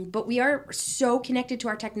 But we are so connected to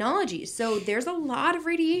our technology. So there's a lot of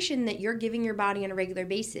radiation that you're giving your body on a regular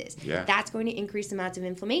basis. Yeah. That's going to increase amounts of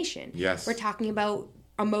inflammation. Yes. We're talking about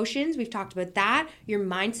emotions. We've talked about that. Your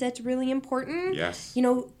mindset's really important. Yes.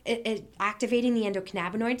 Activating the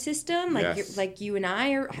endocannabinoid system, like you and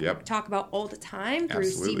I talk about all the time through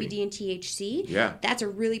CBD and THC. Yeah. That's a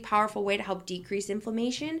really powerful way to help decrease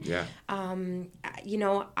inflammation. Yeah.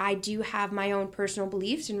 I do have my own personal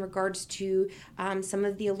beliefs in regards to some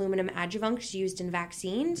of the aluminum adjuvants used in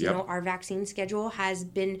vaccines. Yep. Our vaccine schedule has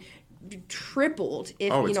been tripled,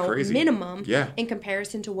 if crazy. Minimum, in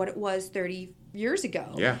comparison to what it was 30 years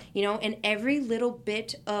ago. Yeah. And every little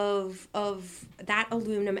bit of that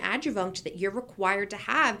aluminum adjuvant that you're required to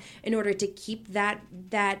have in order to keep that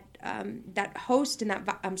host and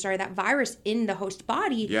that virus in the host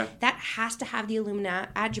body, that has to have the aluminum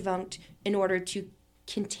adjuvant in order to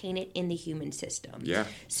contain it in the human system. Yeah.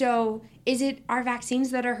 So is it our vaccines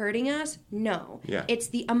that are hurting us? No. Yeah. It's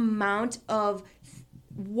the amount of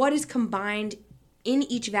what is combined in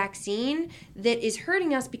each vaccine that is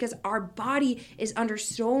hurting us because our body is under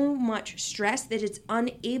so much stress that it's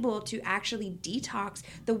unable to actually detox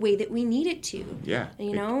the way that we need it to. Yeah.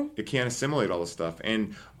 It can't assimilate all this stuff.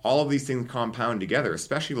 And all of these things compound together,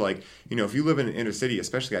 especially if you live in an inner city,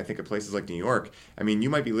 especially I think of places like New York, I mean, you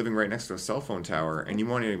might be living right next to a cell phone tower and you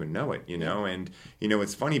won't even know it, and,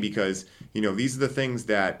 it's funny because, these are the things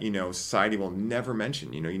that, society will never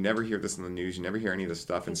mention. You never hear this in the news, you never hear any of this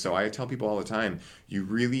stuff. And so I tell people all the time, you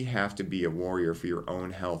really have to be a warrior for your own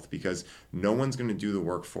health because no one's going to do the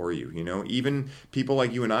work for you. Even people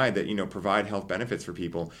like you and I that, provide health benefits for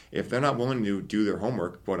people, if they're not willing to do their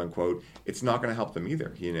homework, quote unquote, it's not going to help them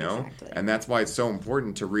either. Exactly. And that's why it's so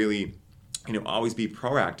important to really, always be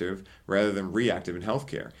proactive rather than reactive in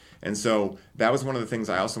healthcare. And so that was one of the things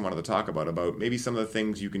I also wanted to talk about maybe some of the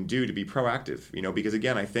things you can do to be proactive, because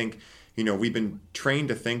again, I think, we've been trained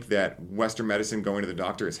to think that Western medicine, going to the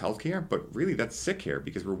doctor, is healthcare, but really that's sick care,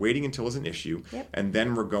 because we're waiting until it's an issue, and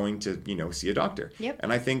then we're going to, see a doctor.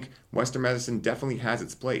 And I think Western medicine definitely has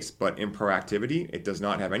its place, but in proactivity, it does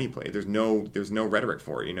not have any place. There's no rhetoric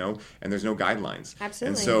for it, and there's no guidelines. Absolutely.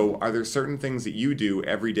 And so are there certain things that you do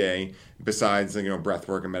every day besides, breath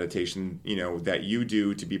work and meditation, that you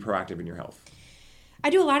do to be proactive in your health? I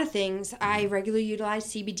do a lot of things. I regularly utilize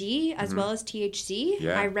CBD as well as THC.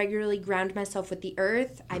 Yeah. I regularly ground myself with the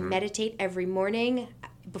earth. I meditate every morning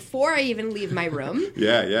before I even leave my room.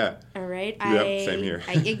 Yeah. All right. Yep, same here.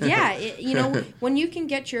 When you can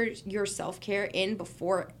get your self-care in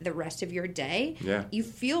before the rest of your day, you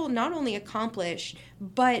feel not only accomplished,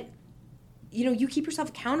 but, you keep yourself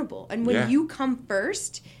accountable. And when you come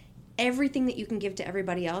first, everything that you can give to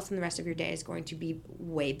everybody else in the rest of your day is going to be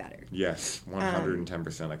way better. Yes,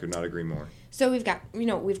 110%. I could not agree more. So we've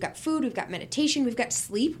got food, we've got meditation, we've got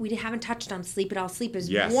sleep. We haven't touched on sleep at all. Sleep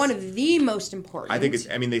is one of the most important. I think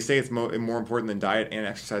they say it's more important than diet and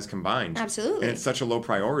exercise combined. Absolutely. And it's such a low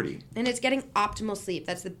priority. And it's getting optimal sleep.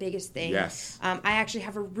 That's the biggest thing. Yes. I actually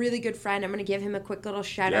have a really good friend. I'm going to give him a quick little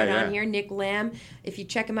shout out on here, Nick Lamb. If you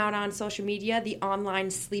check him out on social media, the online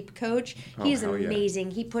sleep coach. He is amazing.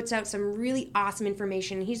 Yeah. He puts out some really awesome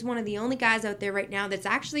information. He's one of the only guys out there right now that's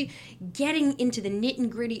actually getting into the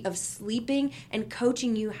nitty-gritty of sleeping and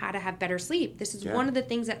coaching you how to have better sleep. This is one of the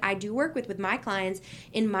things that I do work with my clients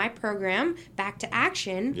in my program, Back to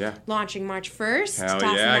Action, launching March 1st.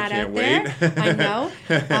 Hell yeah, I can't wait. I know.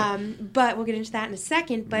 But we'll get into that in a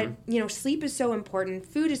second. But, sleep is so important.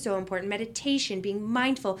 Food is so important. Meditation, being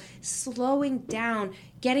mindful, slowing down,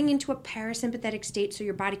 getting into a parasympathetic state so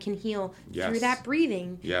your body can heal through that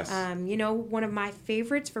breathing. Yes. One of my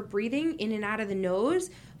favorites for breathing in and out of the nose,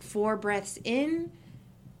 4 breaths in,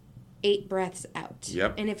 8 breaths out.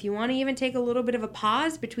 Yep. And if you want to even take a little bit of a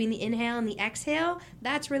pause between the inhale and the exhale,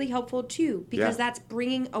 that's really helpful too, because that's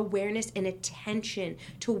bringing awareness and attention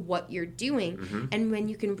to what you're doing. Mm-hmm. And when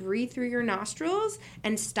you can breathe through your nostrils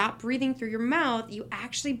and stop breathing through your mouth, you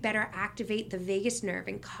actually better activate the vagus nerve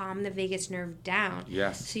and calm the vagus nerve down.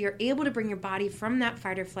 Yes. So you're able to bring your body from that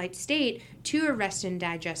fight or flight state to a rest and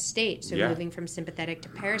digest state. So moving from sympathetic to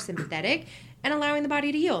parasympathetic and allowing the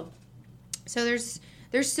body to heal. So there's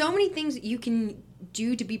so many things that you can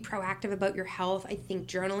do to be proactive about your health. I think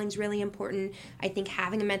journaling is really important. I think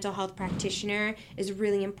having a mental health practitioner is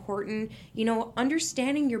really important.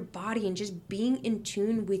 Understanding your body and just being in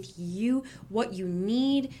tune with you, what you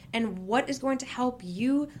need, and what is going to help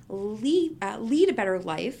you lead a better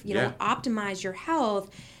life, optimize your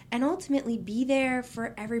health, and ultimately be there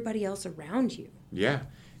for everybody else around you. Yeah.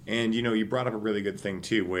 And, you brought up a really good thing,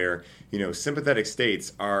 too, where, sympathetic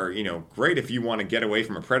states are, great if you want to get away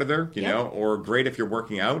from a predator, you know, or great if you're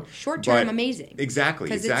working out. Short term, amazing. Exactly.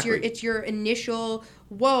 Because it's your initial,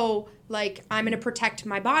 whoa, like, I'm going to protect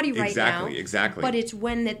my body right now. Exactly. But it's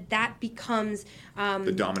when that becomes...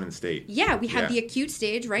 the dominant state. Yeah, we have the acute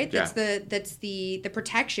stage, right? That's the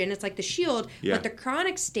protection. It's like the shield. Yeah. But the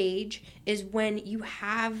chronic stage is when you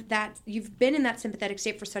have you've been in that sympathetic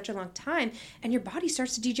state for such a long time, and your body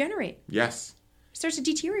starts to degenerate. Yes. It starts to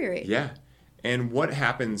deteriorate. Yeah. And what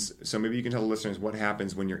happens, so maybe you can tell the listeners what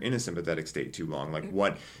happens when you're in a sympathetic state too long. Like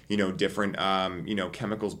what, different,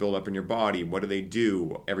 chemicals build up in your body. What do they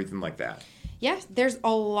do? Everything like that. Yeah, there's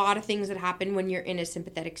a lot of things that happen when you're in a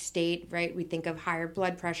sympathetic state, right? We think of higher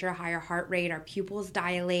blood pressure, higher heart rate, our pupils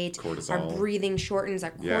dilate, cortisol. Our breathing shortens,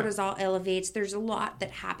 our cortisol elevates. There's a lot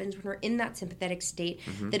that happens when we're in that sympathetic state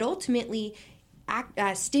that ultimately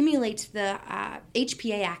stimulates the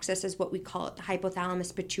HPA axis, is what we call it, the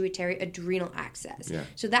hypothalamus pituitary adrenal axis. Yeah.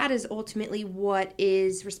 So that is ultimately what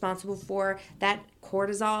is responsible for that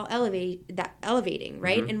cortisol elevating,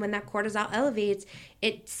 right? Mm-hmm. And when that cortisol elevates,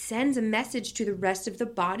 it sends a message to the rest of the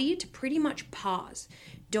body to pretty much pause.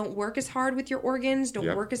 Don't work as hard with your organs.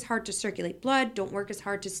 Don't work as hard to circulate blood. Don't work as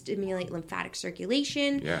hard to stimulate lymphatic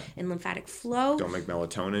circulation and lymphatic flow. Don't make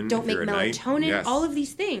melatonin. Don't make melatonin. Yes. All of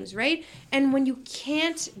these things, right? And when you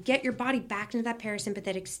can't get your body back into that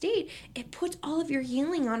parasympathetic state, it puts all of your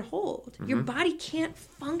healing on hold. Mm-hmm. Your body can't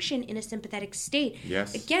function in a sympathetic state.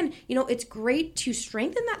 Yes. Again, it's great to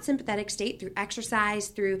strengthen that sympathetic state through exercise,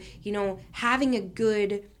 through, having a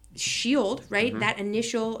good shield, right? Mm-hmm. That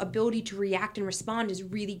initial ability to react and respond is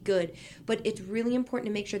really good. But it's really important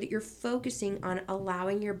to make sure that you're focusing on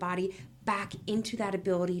allowing your body back into that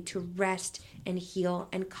ability to rest and heal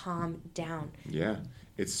and calm down. Yeah.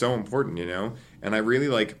 It's so important, And I really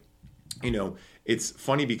it's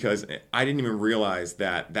funny because I didn't even realize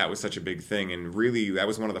that that was such a big thing. And really, that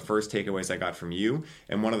was one of the first takeaways I got from you.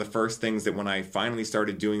 And one of the first things that when I finally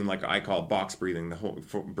started doing, like I call box breathing, the whole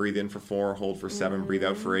breathe in for 4, hold for 7, breathe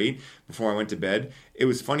out for 8, before I went to bed. It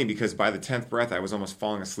was funny because by the 10th breath, I was almost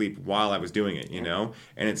falling asleep while I was doing it, you know?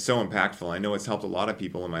 And it's so impactful. I know it's helped a lot of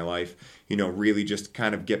people in my life, you know, really just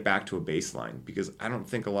kind of get back to a baseline, because I don't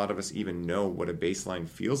think a lot of us even know what a baseline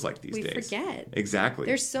feels like these days. We forget. Exactly.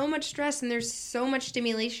 There's so much stress and there's so much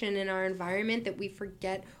stimulation in our environment that we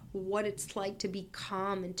forget what it's like to be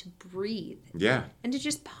calm and to breathe. Yeah. And to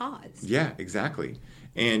just pause. Yeah, exactly.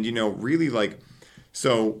 And, you know, really like,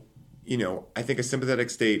 so, you know, I think a sympathetic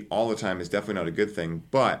state all the time is definitely not a good thing,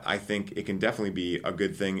 but I think it can definitely be a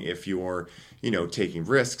good thing if you're, you know, taking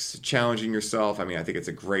risks, challenging yourself. I mean, I think it's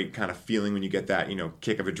a great kind of feeling when you get that, you know,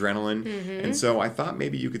 kick of adrenaline. Mm-hmm. And so I thought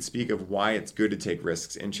maybe you could speak of why it's good to take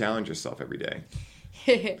risks and challenge yourself every day.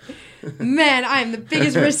 Man, I'm the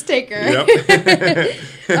biggest risk taker.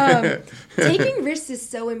 Taking risks is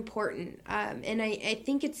so important. And I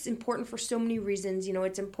think it's important for so many reasons. You know,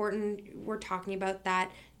 it's important, we're talking about that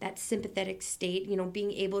sympathetic state, you know,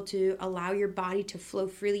 being able to allow your body to flow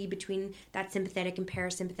freely between that sympathetic and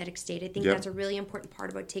parasympathetic state. I think that's a really important part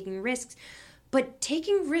about taking risks. But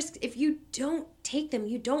taking risks, if you don't take them,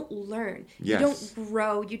 you don't learn. Yes. You don't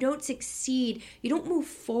grow. You don't succeed. You don't move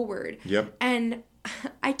forward. Yep. And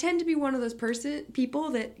I tend to be one of those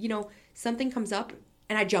people that, you know, something comes up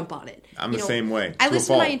and I jump on it. I'm the same way. I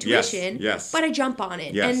listen to my intuition, yes. but I jump on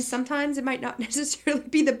it. Yes. And sometimes it might not necessarily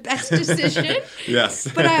be the best decision.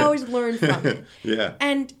 Yes. But I always learn from it. Yeah.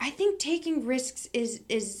 And I think taking risks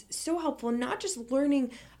is so helpful, not just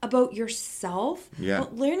learning about yourself,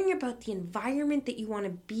 but learning about the environment that you want to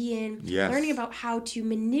be in, learning about how to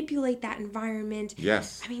manipulate that environment.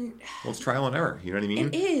 Yes. I mean, well, it's trial and error. You know what I mean?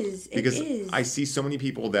 It is. Because I see so many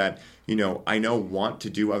people that, you know, I know want to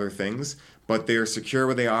do other things, but they're secure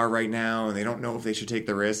where they are right now and they don't know if they should take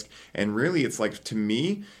the risk. And really, it's like, to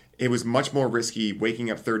me, it was much more risky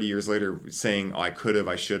waking up 30 years later saying, oh, I could have,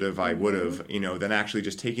 I should have, I would have, you know, than actually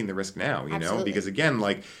just taking the risk now, you know, because again,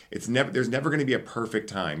 like there's never going to be a perfect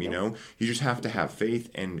time, you know, you just have to have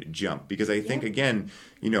faith and jump, because I think, again,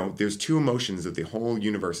 you know, there's two emotions that the whole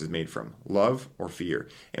universe is made from, love or fear.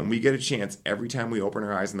 And we get a chance every time we open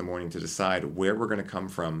our eyes in the morning to decide where we're going to come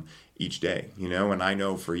from each day, you know, and I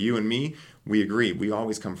know for you and me, we agree. We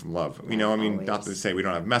always come from love. You know, I mean, not to say we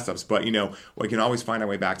don't have mess ups, but, you know, we can always find our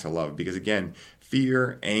way back to love, because again,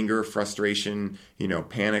 fear, anger, frustration, you know,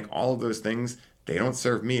 panic, all of those things, they don't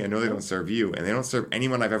serve me. I know they don't serve you, and they don't serve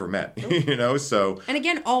anyone I've ever met, you know, so. And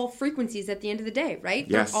again, all frequencies at the end of the day, right?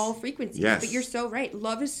 Yes. They're all frequencies. Yes. But you're so right.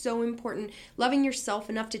 Love is so important. Loving yourself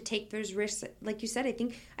enough to take those risks. Like you said, I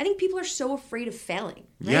think people are so afraid of failing.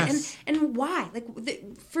 Right? Yes. And why?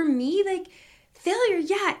 Like, for me, like, failure,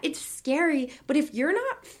 yeah, it's scary, but if you're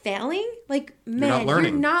not failing, like, man, you're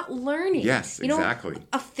not learning. Yes, you know, exactly.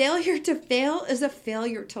 A failure to fail is a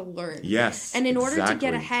failure to learn. Yes, and in order to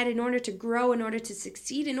get ahead, in order to grow, in order to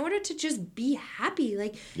succeed, in order to just be happy,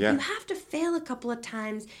 like, you have to fail a couple of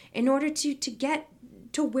times in order to get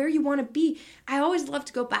to where you want to be. I always love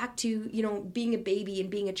to go back to, you know, being a baby and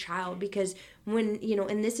being a child, because when, you know,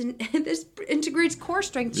 and this integrates core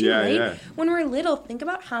strength too, right? Yeah. When we're little, think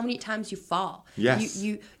about how many times you fall. Yes.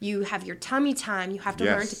 You have your tummy time. You have to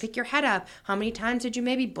learn to pick your head up. How many times did you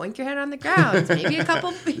maybe boink your head on the ground? Maybe a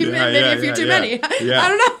couple, maybe a few too many. Yeah. I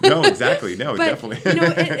don't know. No, exactly. No, but, definitely. You know,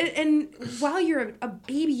 and while you're a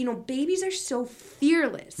baby, you know, babies are so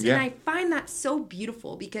fearless. Yeah. And I find that so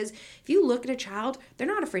beautiful, because if you look at a child, they're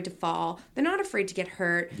not afraid to fall. They're not afraid to get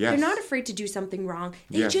hurt. Yes. They're not afraid to do something wrong.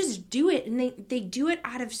 They just do it, and they do it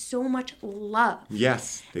out of so much love.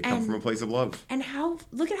 Yes, they come from a place of love. And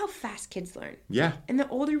look at how fast kids learn. Yeah. And the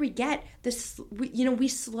older we get, we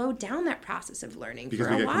slow down that process of learning, because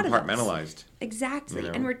for a lot of us. Because we get compartmentalized. Exactly. You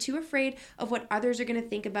know? And we're too afraid of what others are going to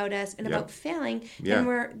think about us and about failing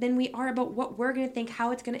than we are about what we're going to think,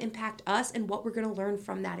 how it's going to impact us, and what we're going to learn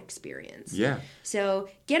from that experience. Yeah. So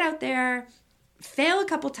get out there, fail a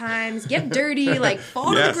couple times, get dirty, like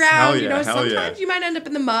fall to the ground. You know, sometimes you might end up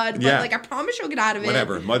in the mud, but like I promise you'll get out of it.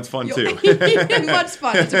 Whatever. Mud's fun too. Mud's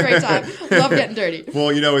fun. It's a great time. Love getting dirty.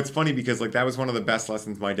 Well, you know, it's funny because like that was one of the best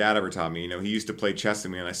lessons my dad ever taught me. You know, he used to play chess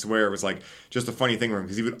with me, and I swear it was like just a funny thing for him,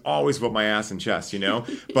 because he would always whip my ass in chess, you know?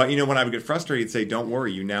 But, you know, when I would get frustrated, he'd say, don't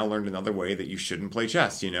worry, you now learned another way that you shouldn't play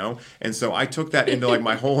chess, you know? And so I took that into like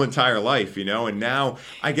my whole entire life, you know? And now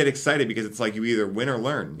I get excited because it's like you either win or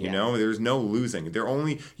learn, you know? There's no losing.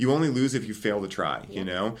 losing. You only lose if you fail to try, you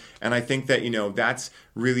know? And I think that, you know, that's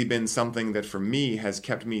really been something that for me has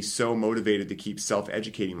kept me so motivated to keep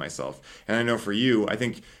self-educating myself. And I know for you, I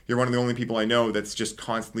think you're one of the only people I know that's just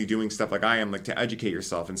constantly doing stuff like I am, like to educate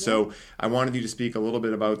yourself. And so I wanted you to speak a little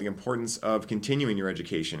bit about the importance of continuing your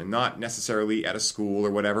education, and not necessarily at a school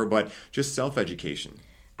or whatever, but just self-education.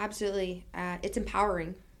 Absolutely. It's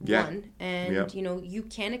empowering, one. And, you know, you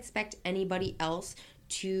can't expect anybody else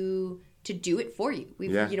to do it for you.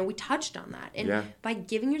 We touched on that. And by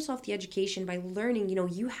giving yourself the education, by learning, you know,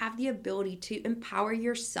 you have the ability to empower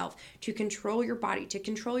yourself, to control your body, to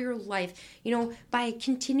control your life. You know, by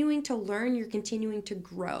continuing to learn, you're continuing to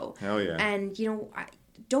grow. Hell yeah. And, you know,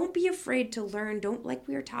 don't be afraid to learn. Don't, like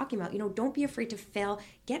we were talking about, you know, don't be afraid to fail.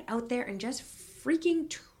 Get out there and just freaking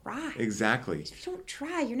try. Exactly. If you don't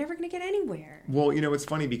try, you're never going to get anywhere. Well, you know, it's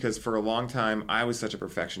funny because for a long time, I was such a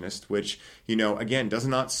perfectionist, which, you know, again, does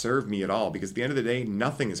not serve me at all, because at the end of the day,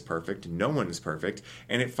 nothing is perfect. No one is perfect.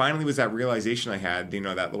 And it finally was that realization I had, you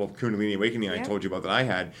know, that little Kundalini awakening I told you about that I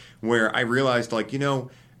had, where I realized, like, you know,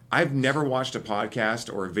 I've never watched a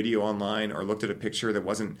podcast or a video online or looked at a picture that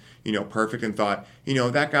wasn't, you know, perfect and thought, you know,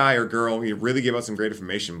 that guy or girl, you really gave out some great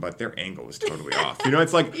information, but their angle is totally off. You know,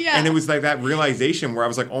 it's like, and it was like that realization where I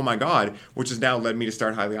was like, oh my God, which has now led me to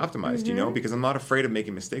start Highly Optimized, you know, because I'm not afraid of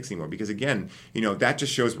making mistakes anymore. Because again, you know, that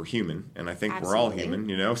just shows we're human. And I think we're all human,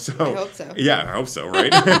 you know, so. I hope so. Yeah, I hope so,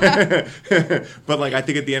 right? But like, I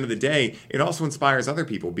think at the end of the day, it also inspires other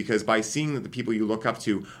people, because by seeing that the people you look up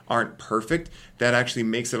to aren't perfect, that actually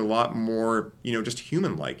makes it a lot more, you know, just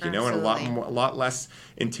human-like, you know, and a lot less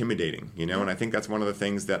intimidating, you know. And I think that's one of the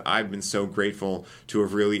things that I've been so grateful to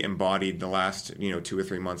have really embodied the last, you know, 2 or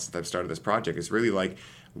 3 months that I've started this project. Is really like,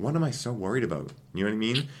 what am I so worried about? You know what I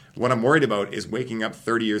mean? What I'm worried about is waking up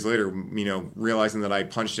 30 years later, you know, realizing that I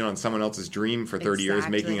punched in on someone else's dream for 30 years,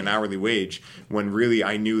 making an hourly wage, when really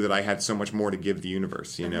I knew that I had so much more to give the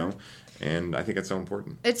universe, you know? And I think it's so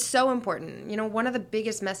important. It's so important. You know, one of the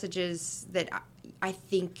biggest messages that I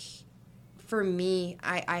think for me,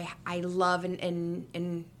 I love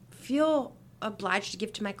and feel obliged to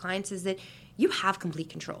give to my clients is that you have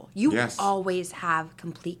complete control. You always have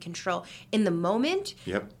complete control. In the moment,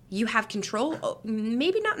 you have control,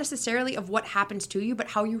 maybe not necessarily of what happens to you, but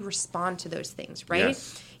how you respond to those things, right?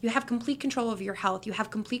 Yes. You have complete control over your health. You have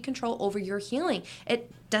complete control over your healing.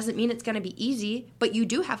 It doesn't mean it's going to be easy, but you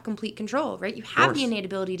do have complete control, right? You have the innate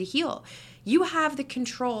ability to heal. You have the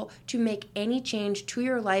control to make any change to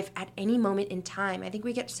your life at any moment in time. I think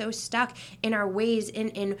we get so stuck in our ways,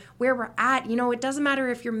 in where we're at. You know, it doesn't matter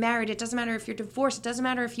if you're married. It doesn't matter if you're divorced. It doesn't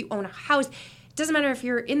matter if you own a house. It doesn't matter if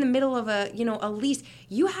you're in the middle of a lease.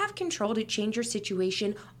 You have control to change your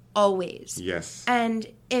situation always. Yes. And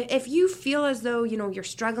if you feel as though, you know, you're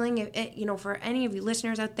struggling, you know, for any of you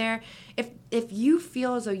listeners out there, if you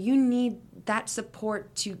feel as though you need that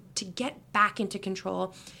support to get back into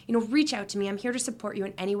control, you know, reach out to me. I'm here to support you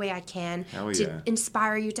in any way I can, to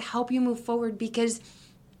inspire you, to help you move forward, because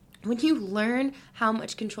when you learn how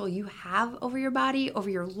much control you have over your body, over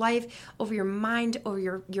your life, over your mind, over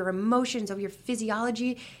your emotions, over your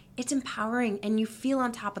physiology, it's empowering, and you feel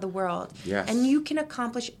on top of the world. Yes. And you can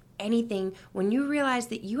accomplish anything when you realize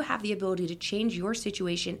that you have the ability to change your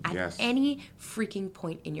situation at any freaking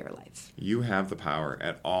point in your life. You have the power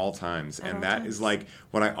at all times. And that is like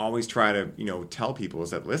what I always try to, you know, tell people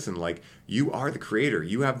is that, listen, like, you are the creator.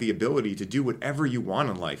 You have the ability to do whatever you want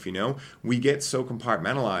in life, you know? We get so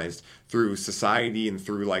compartmentalized through society and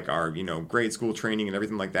through like our, you know, grade school training and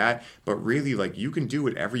everything like that. But really, like, you can do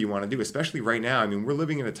whatever you want to do, especially right now. I mean, we're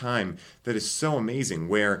living in a time that is so amazing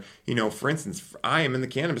where, you know, for instance, I am in the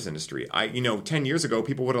cannabis industry. 10 years ago,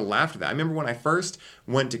 people would have laughed at that. I remember when I first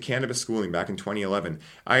went to cannabis schooling back in 2011,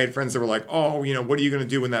 I had friends that were like, oh, you know, what are you going to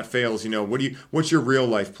do when that fails? You know, what's your real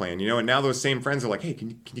life plan? You know, and now those same friends are like, hey, can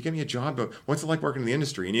you get me a job? What's it like working in the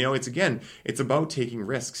industry? And, you know, it's about taking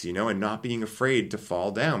risks, you know, and not being afraid to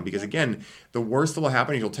fall down, because again, the worst that will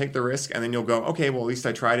happen is you'll take the risk and then you'll go, okay, well, at least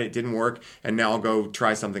I tried it. It didn't work. And now I'll go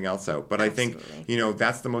try something else out. But Absolutely. I think, you know,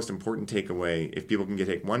 that's the most important takeaway. If people can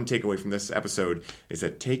take one takeaway from this episode, is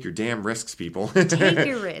that take your damn risks, people. Take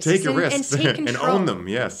your risks. Take your risks and take control. And own them.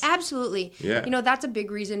 Yes. Absolutely. Yeah. You know, that's a big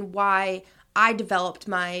reason why I developed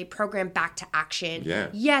my program Back to Action. Yeah.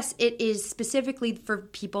 Yes, it is specifically for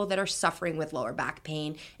people that are suffering with lower back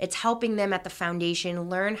pain. It's helping them at the foundation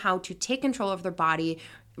learn how to take control of their body,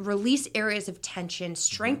 release areas of tension,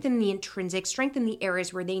 strengthen the intrinsic, strengthen the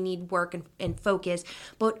areas where they need work and focus.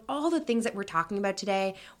 But all the things that we're talking about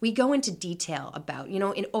today, we go into detail about. You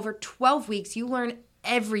know, in over 12 weeks, you learn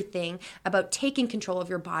everything about taking control of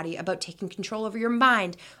your body, about taking control over your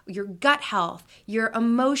mind, your gut health, your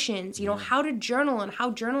emotions, how to journal and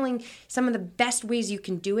how journaling, some of the best ways you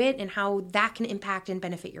can do it and how that can impact and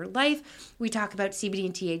benefit your life. We talk about CBD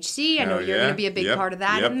and THC. I know you're going to be a big part of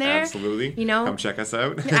that in there. Absolutely. Come check us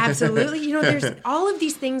out. Absolutely. There's all of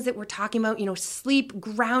these things that we're talking about, sleep,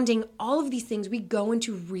 grounding, all of these things we go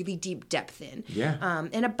into really deep depth in. Yeah.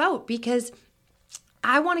 And about, because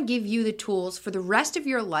I want to give you the tools for the rest of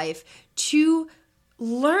your life to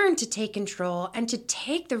learn to take control and to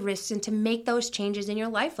take the risks and to make those changes in your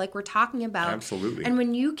life like we're talking about. Absolutely. And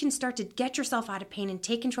when you can start to get yourself out of pain and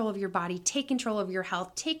take control of your body, take control of your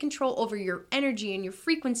health, take control over your energy and your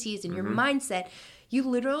frequencies and your mindset, you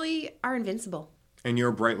literally are invincible. And you're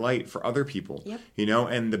a bright light for other people. Yep.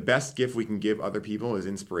 And the best gift we can give other people is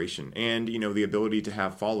inspiration and, the ability to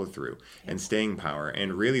have follow through and staying power.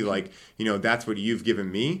 And really that's what you've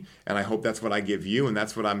given me. And I hope that's what I give you. And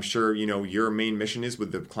that's what I'm sure, your main mission is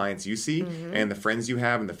with the clients you see and the friends you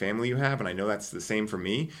have and the family you have. And I know that's the same for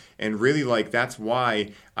me. And really that's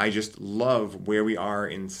why I just love where we are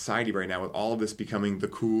in society right now with all of this becoming the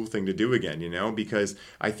cool thing to do again, because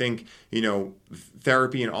I think,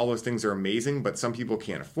 therapy and all those things are amazing, but some people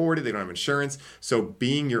can't afford it. They don't have insurance. So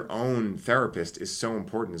being your own therapist is so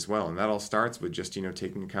important as well. And that all starts with just,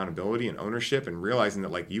 taking accountability and ownership and realizing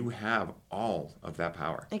that you have all of that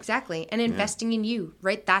power. Exactly. And investing in you,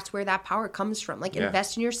 right? That's where that power comes from.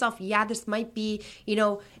 Invest in yourself. Yeah, this might be,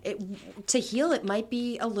 to heal, it might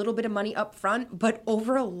be a little bit of money up front, but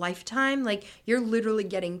over a lifetime, you're literally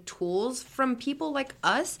getting tools from people like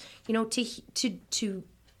us, to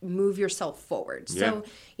move yourself forward. So,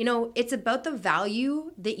 it's about the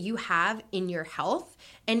value that you have in your health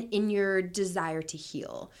and in your desire to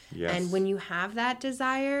heal. Yes. And when you have that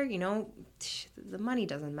desire, the money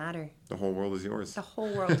doesn't matter. The whole world is yours. The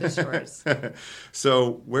whole world is yours.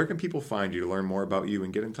 So where can people find you to learn more about you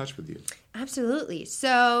and get in touch with you? Absolutely.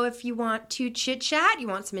 So if you want to chit chat, you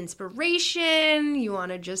want some inspiration, you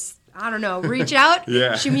want to just, reach out,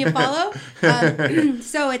 shoot me a follow.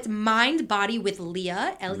 So it's Mind Body with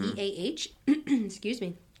Leah, Leah, excuse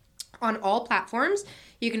me, on all platforms.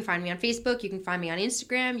 You can find me on Facebook. You can find me on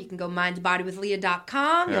Instagram. You can go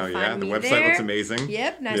mindbodywithleah.com. You'll find me the website there. looks amazing.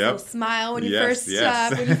 Yep, nice little smile when you first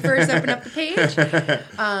open up the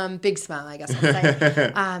page. Big smile, I guess I'll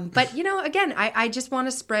say. But again, I just want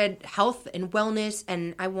to spread health and wellness,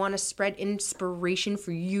 and I want to spread inspiration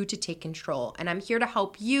for you to take control. And I'm here to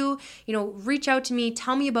help you. Reach out to me.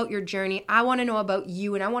 Tell me about your journey. I want to know about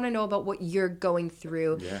you, and I want to know about what you're going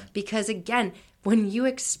through. Yeah. Because again, when you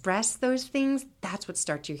express those things, that's what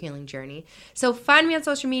starts your healing journey. So find me on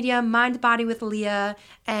social media, Mind Body with Leah,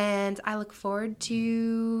 and I look forward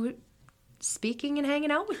to speaking and hanging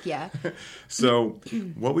out with you. So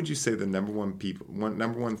what would you say the number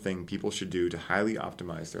one thing people should do to highly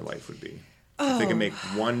optimize their life would be? If they can make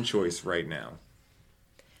one choice right now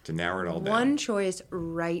to narrow it all down. One choice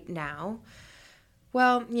right now.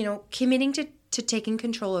 Well, committing to taking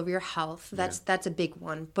control of your health, that's a big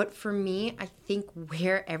one. But for me, I think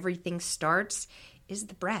where everything starts is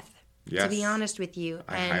the breath. Yes. To be honest with you.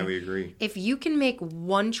 I highly agree. If you can make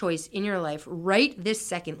one choice in your life right this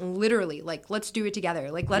second, literally, let's do it together.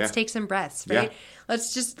 Let's take some breaths, right? Yeah.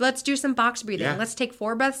 Let's do some box breathing. Yeah. Let's take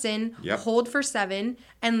 4 breaths in, hold for 7,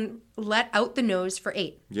 and let out the nose for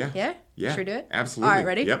 8. Yeah. Yeah? Yeah. Should we do it? Absolutely. All right,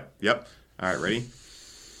 ready? Yep. All right, ready?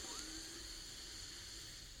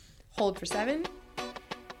 Hold for 7.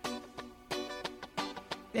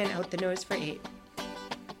 And out the nose for 8.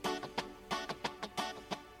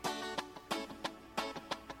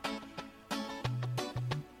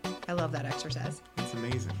 I love that exercise. It's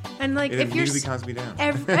amazing. And it if you're usually calms me down.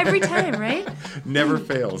 Every time, right? Never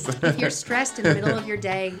fails. If you're stressed in the middle of your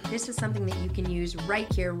day, this is something that you can use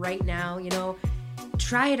right here, right now.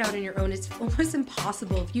 Try it out on your own. It's almost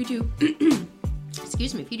impossible if you do.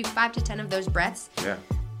 Excuse me. If you do 5 to 10 of those breaths. Yeah.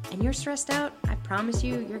 And you're stressed out, I promise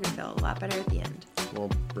you, you're gonna feel a lot better at the end. Well,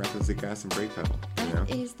 breath is the gas and brake pedal. That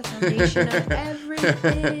is the foundation of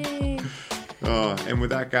everything. And with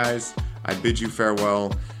that, guys, I bid you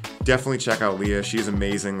farewell. Definitely check out Leah. She's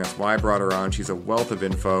amazing. That's why I brought her on. She's a wealth of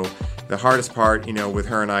info. The hardest part, with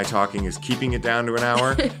her and I talking is keeping it down to an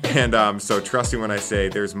hour. And so trust me when I say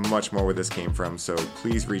there's much more where this came from. So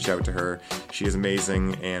please reach out to her. She is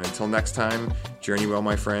amazing. And until next time, journey well,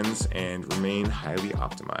 my friends, and remain highly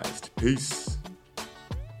optimized. Peace.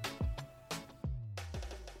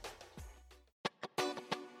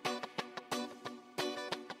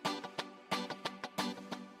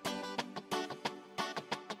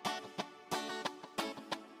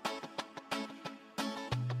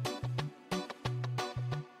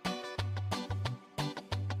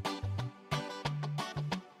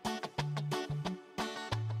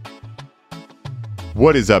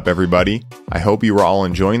 What is up, everybody? I hope you are all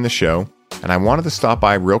enjoying the show, and I wanted to stop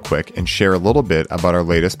by real quick and share a little bit about our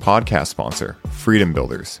latest podcast sponsor, Freedom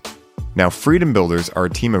Builders. Now, Freedom Builders are a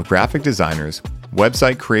team of graphic designers,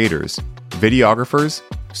 website creators, videographers,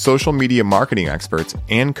 social media marketing experts,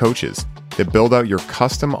 and coaches that build out your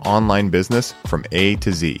custom online business from A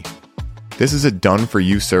to Z. This is a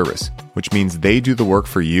done-for-you service, which means they do the work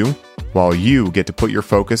for you, while you get to put your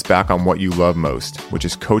focus back on what you love most, which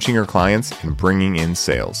is coaching your clients and bringing in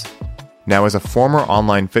sales. Now, as a former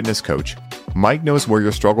online fitness coach, Mike knows where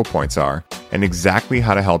your struggle points are and exactly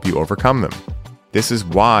how to help you overcome them. This is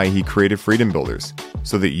why he created Freedom Builders,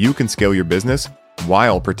 so that you can scale your business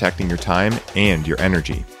while protecting your time and your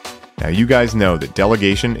energy. Now, you guys know that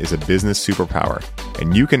delegation is a business superpower,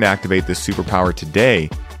 and you can activate this superpower today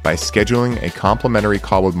by scheduling a complimentary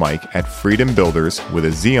call with Mike at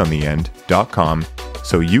freedombuilders.com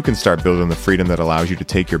so you can start building the freedom that allows you to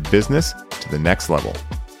take your business to the next level.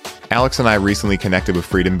 Alex and I recently connected with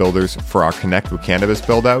Freedom Builders for our Connect with Cannabis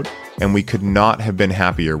build-out, and we could not have been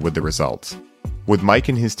happier with the results. With Mike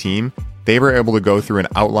and his team, they were able to go through an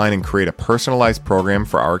outline and create a personalized program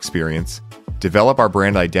for our experience, develop our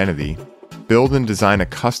brand identity, build and design a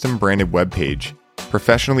custom branded web page,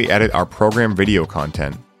 professionally edit our program video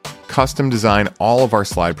content, custom design all of our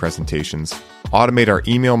slide presentations, automate our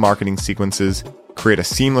email marketing sequences, create a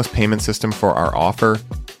seamless payment system for our offer,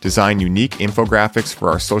 design unique infographics for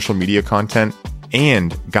our social media content,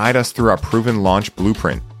 and guide us through our proven launch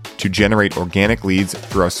blueprint to generate organic leads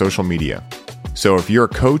through our social media. So if you're a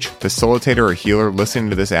coach, facilitator, or healer listening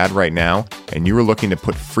to this ad right now, and you are looking to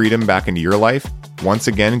put freedom back into your life, once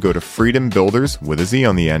again, go to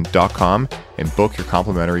freedombuilders.com and book your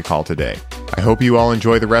complimentary call today. I hope you all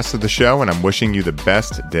enjoy the rest of the show, and I'm wishing you the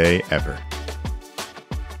best day ever.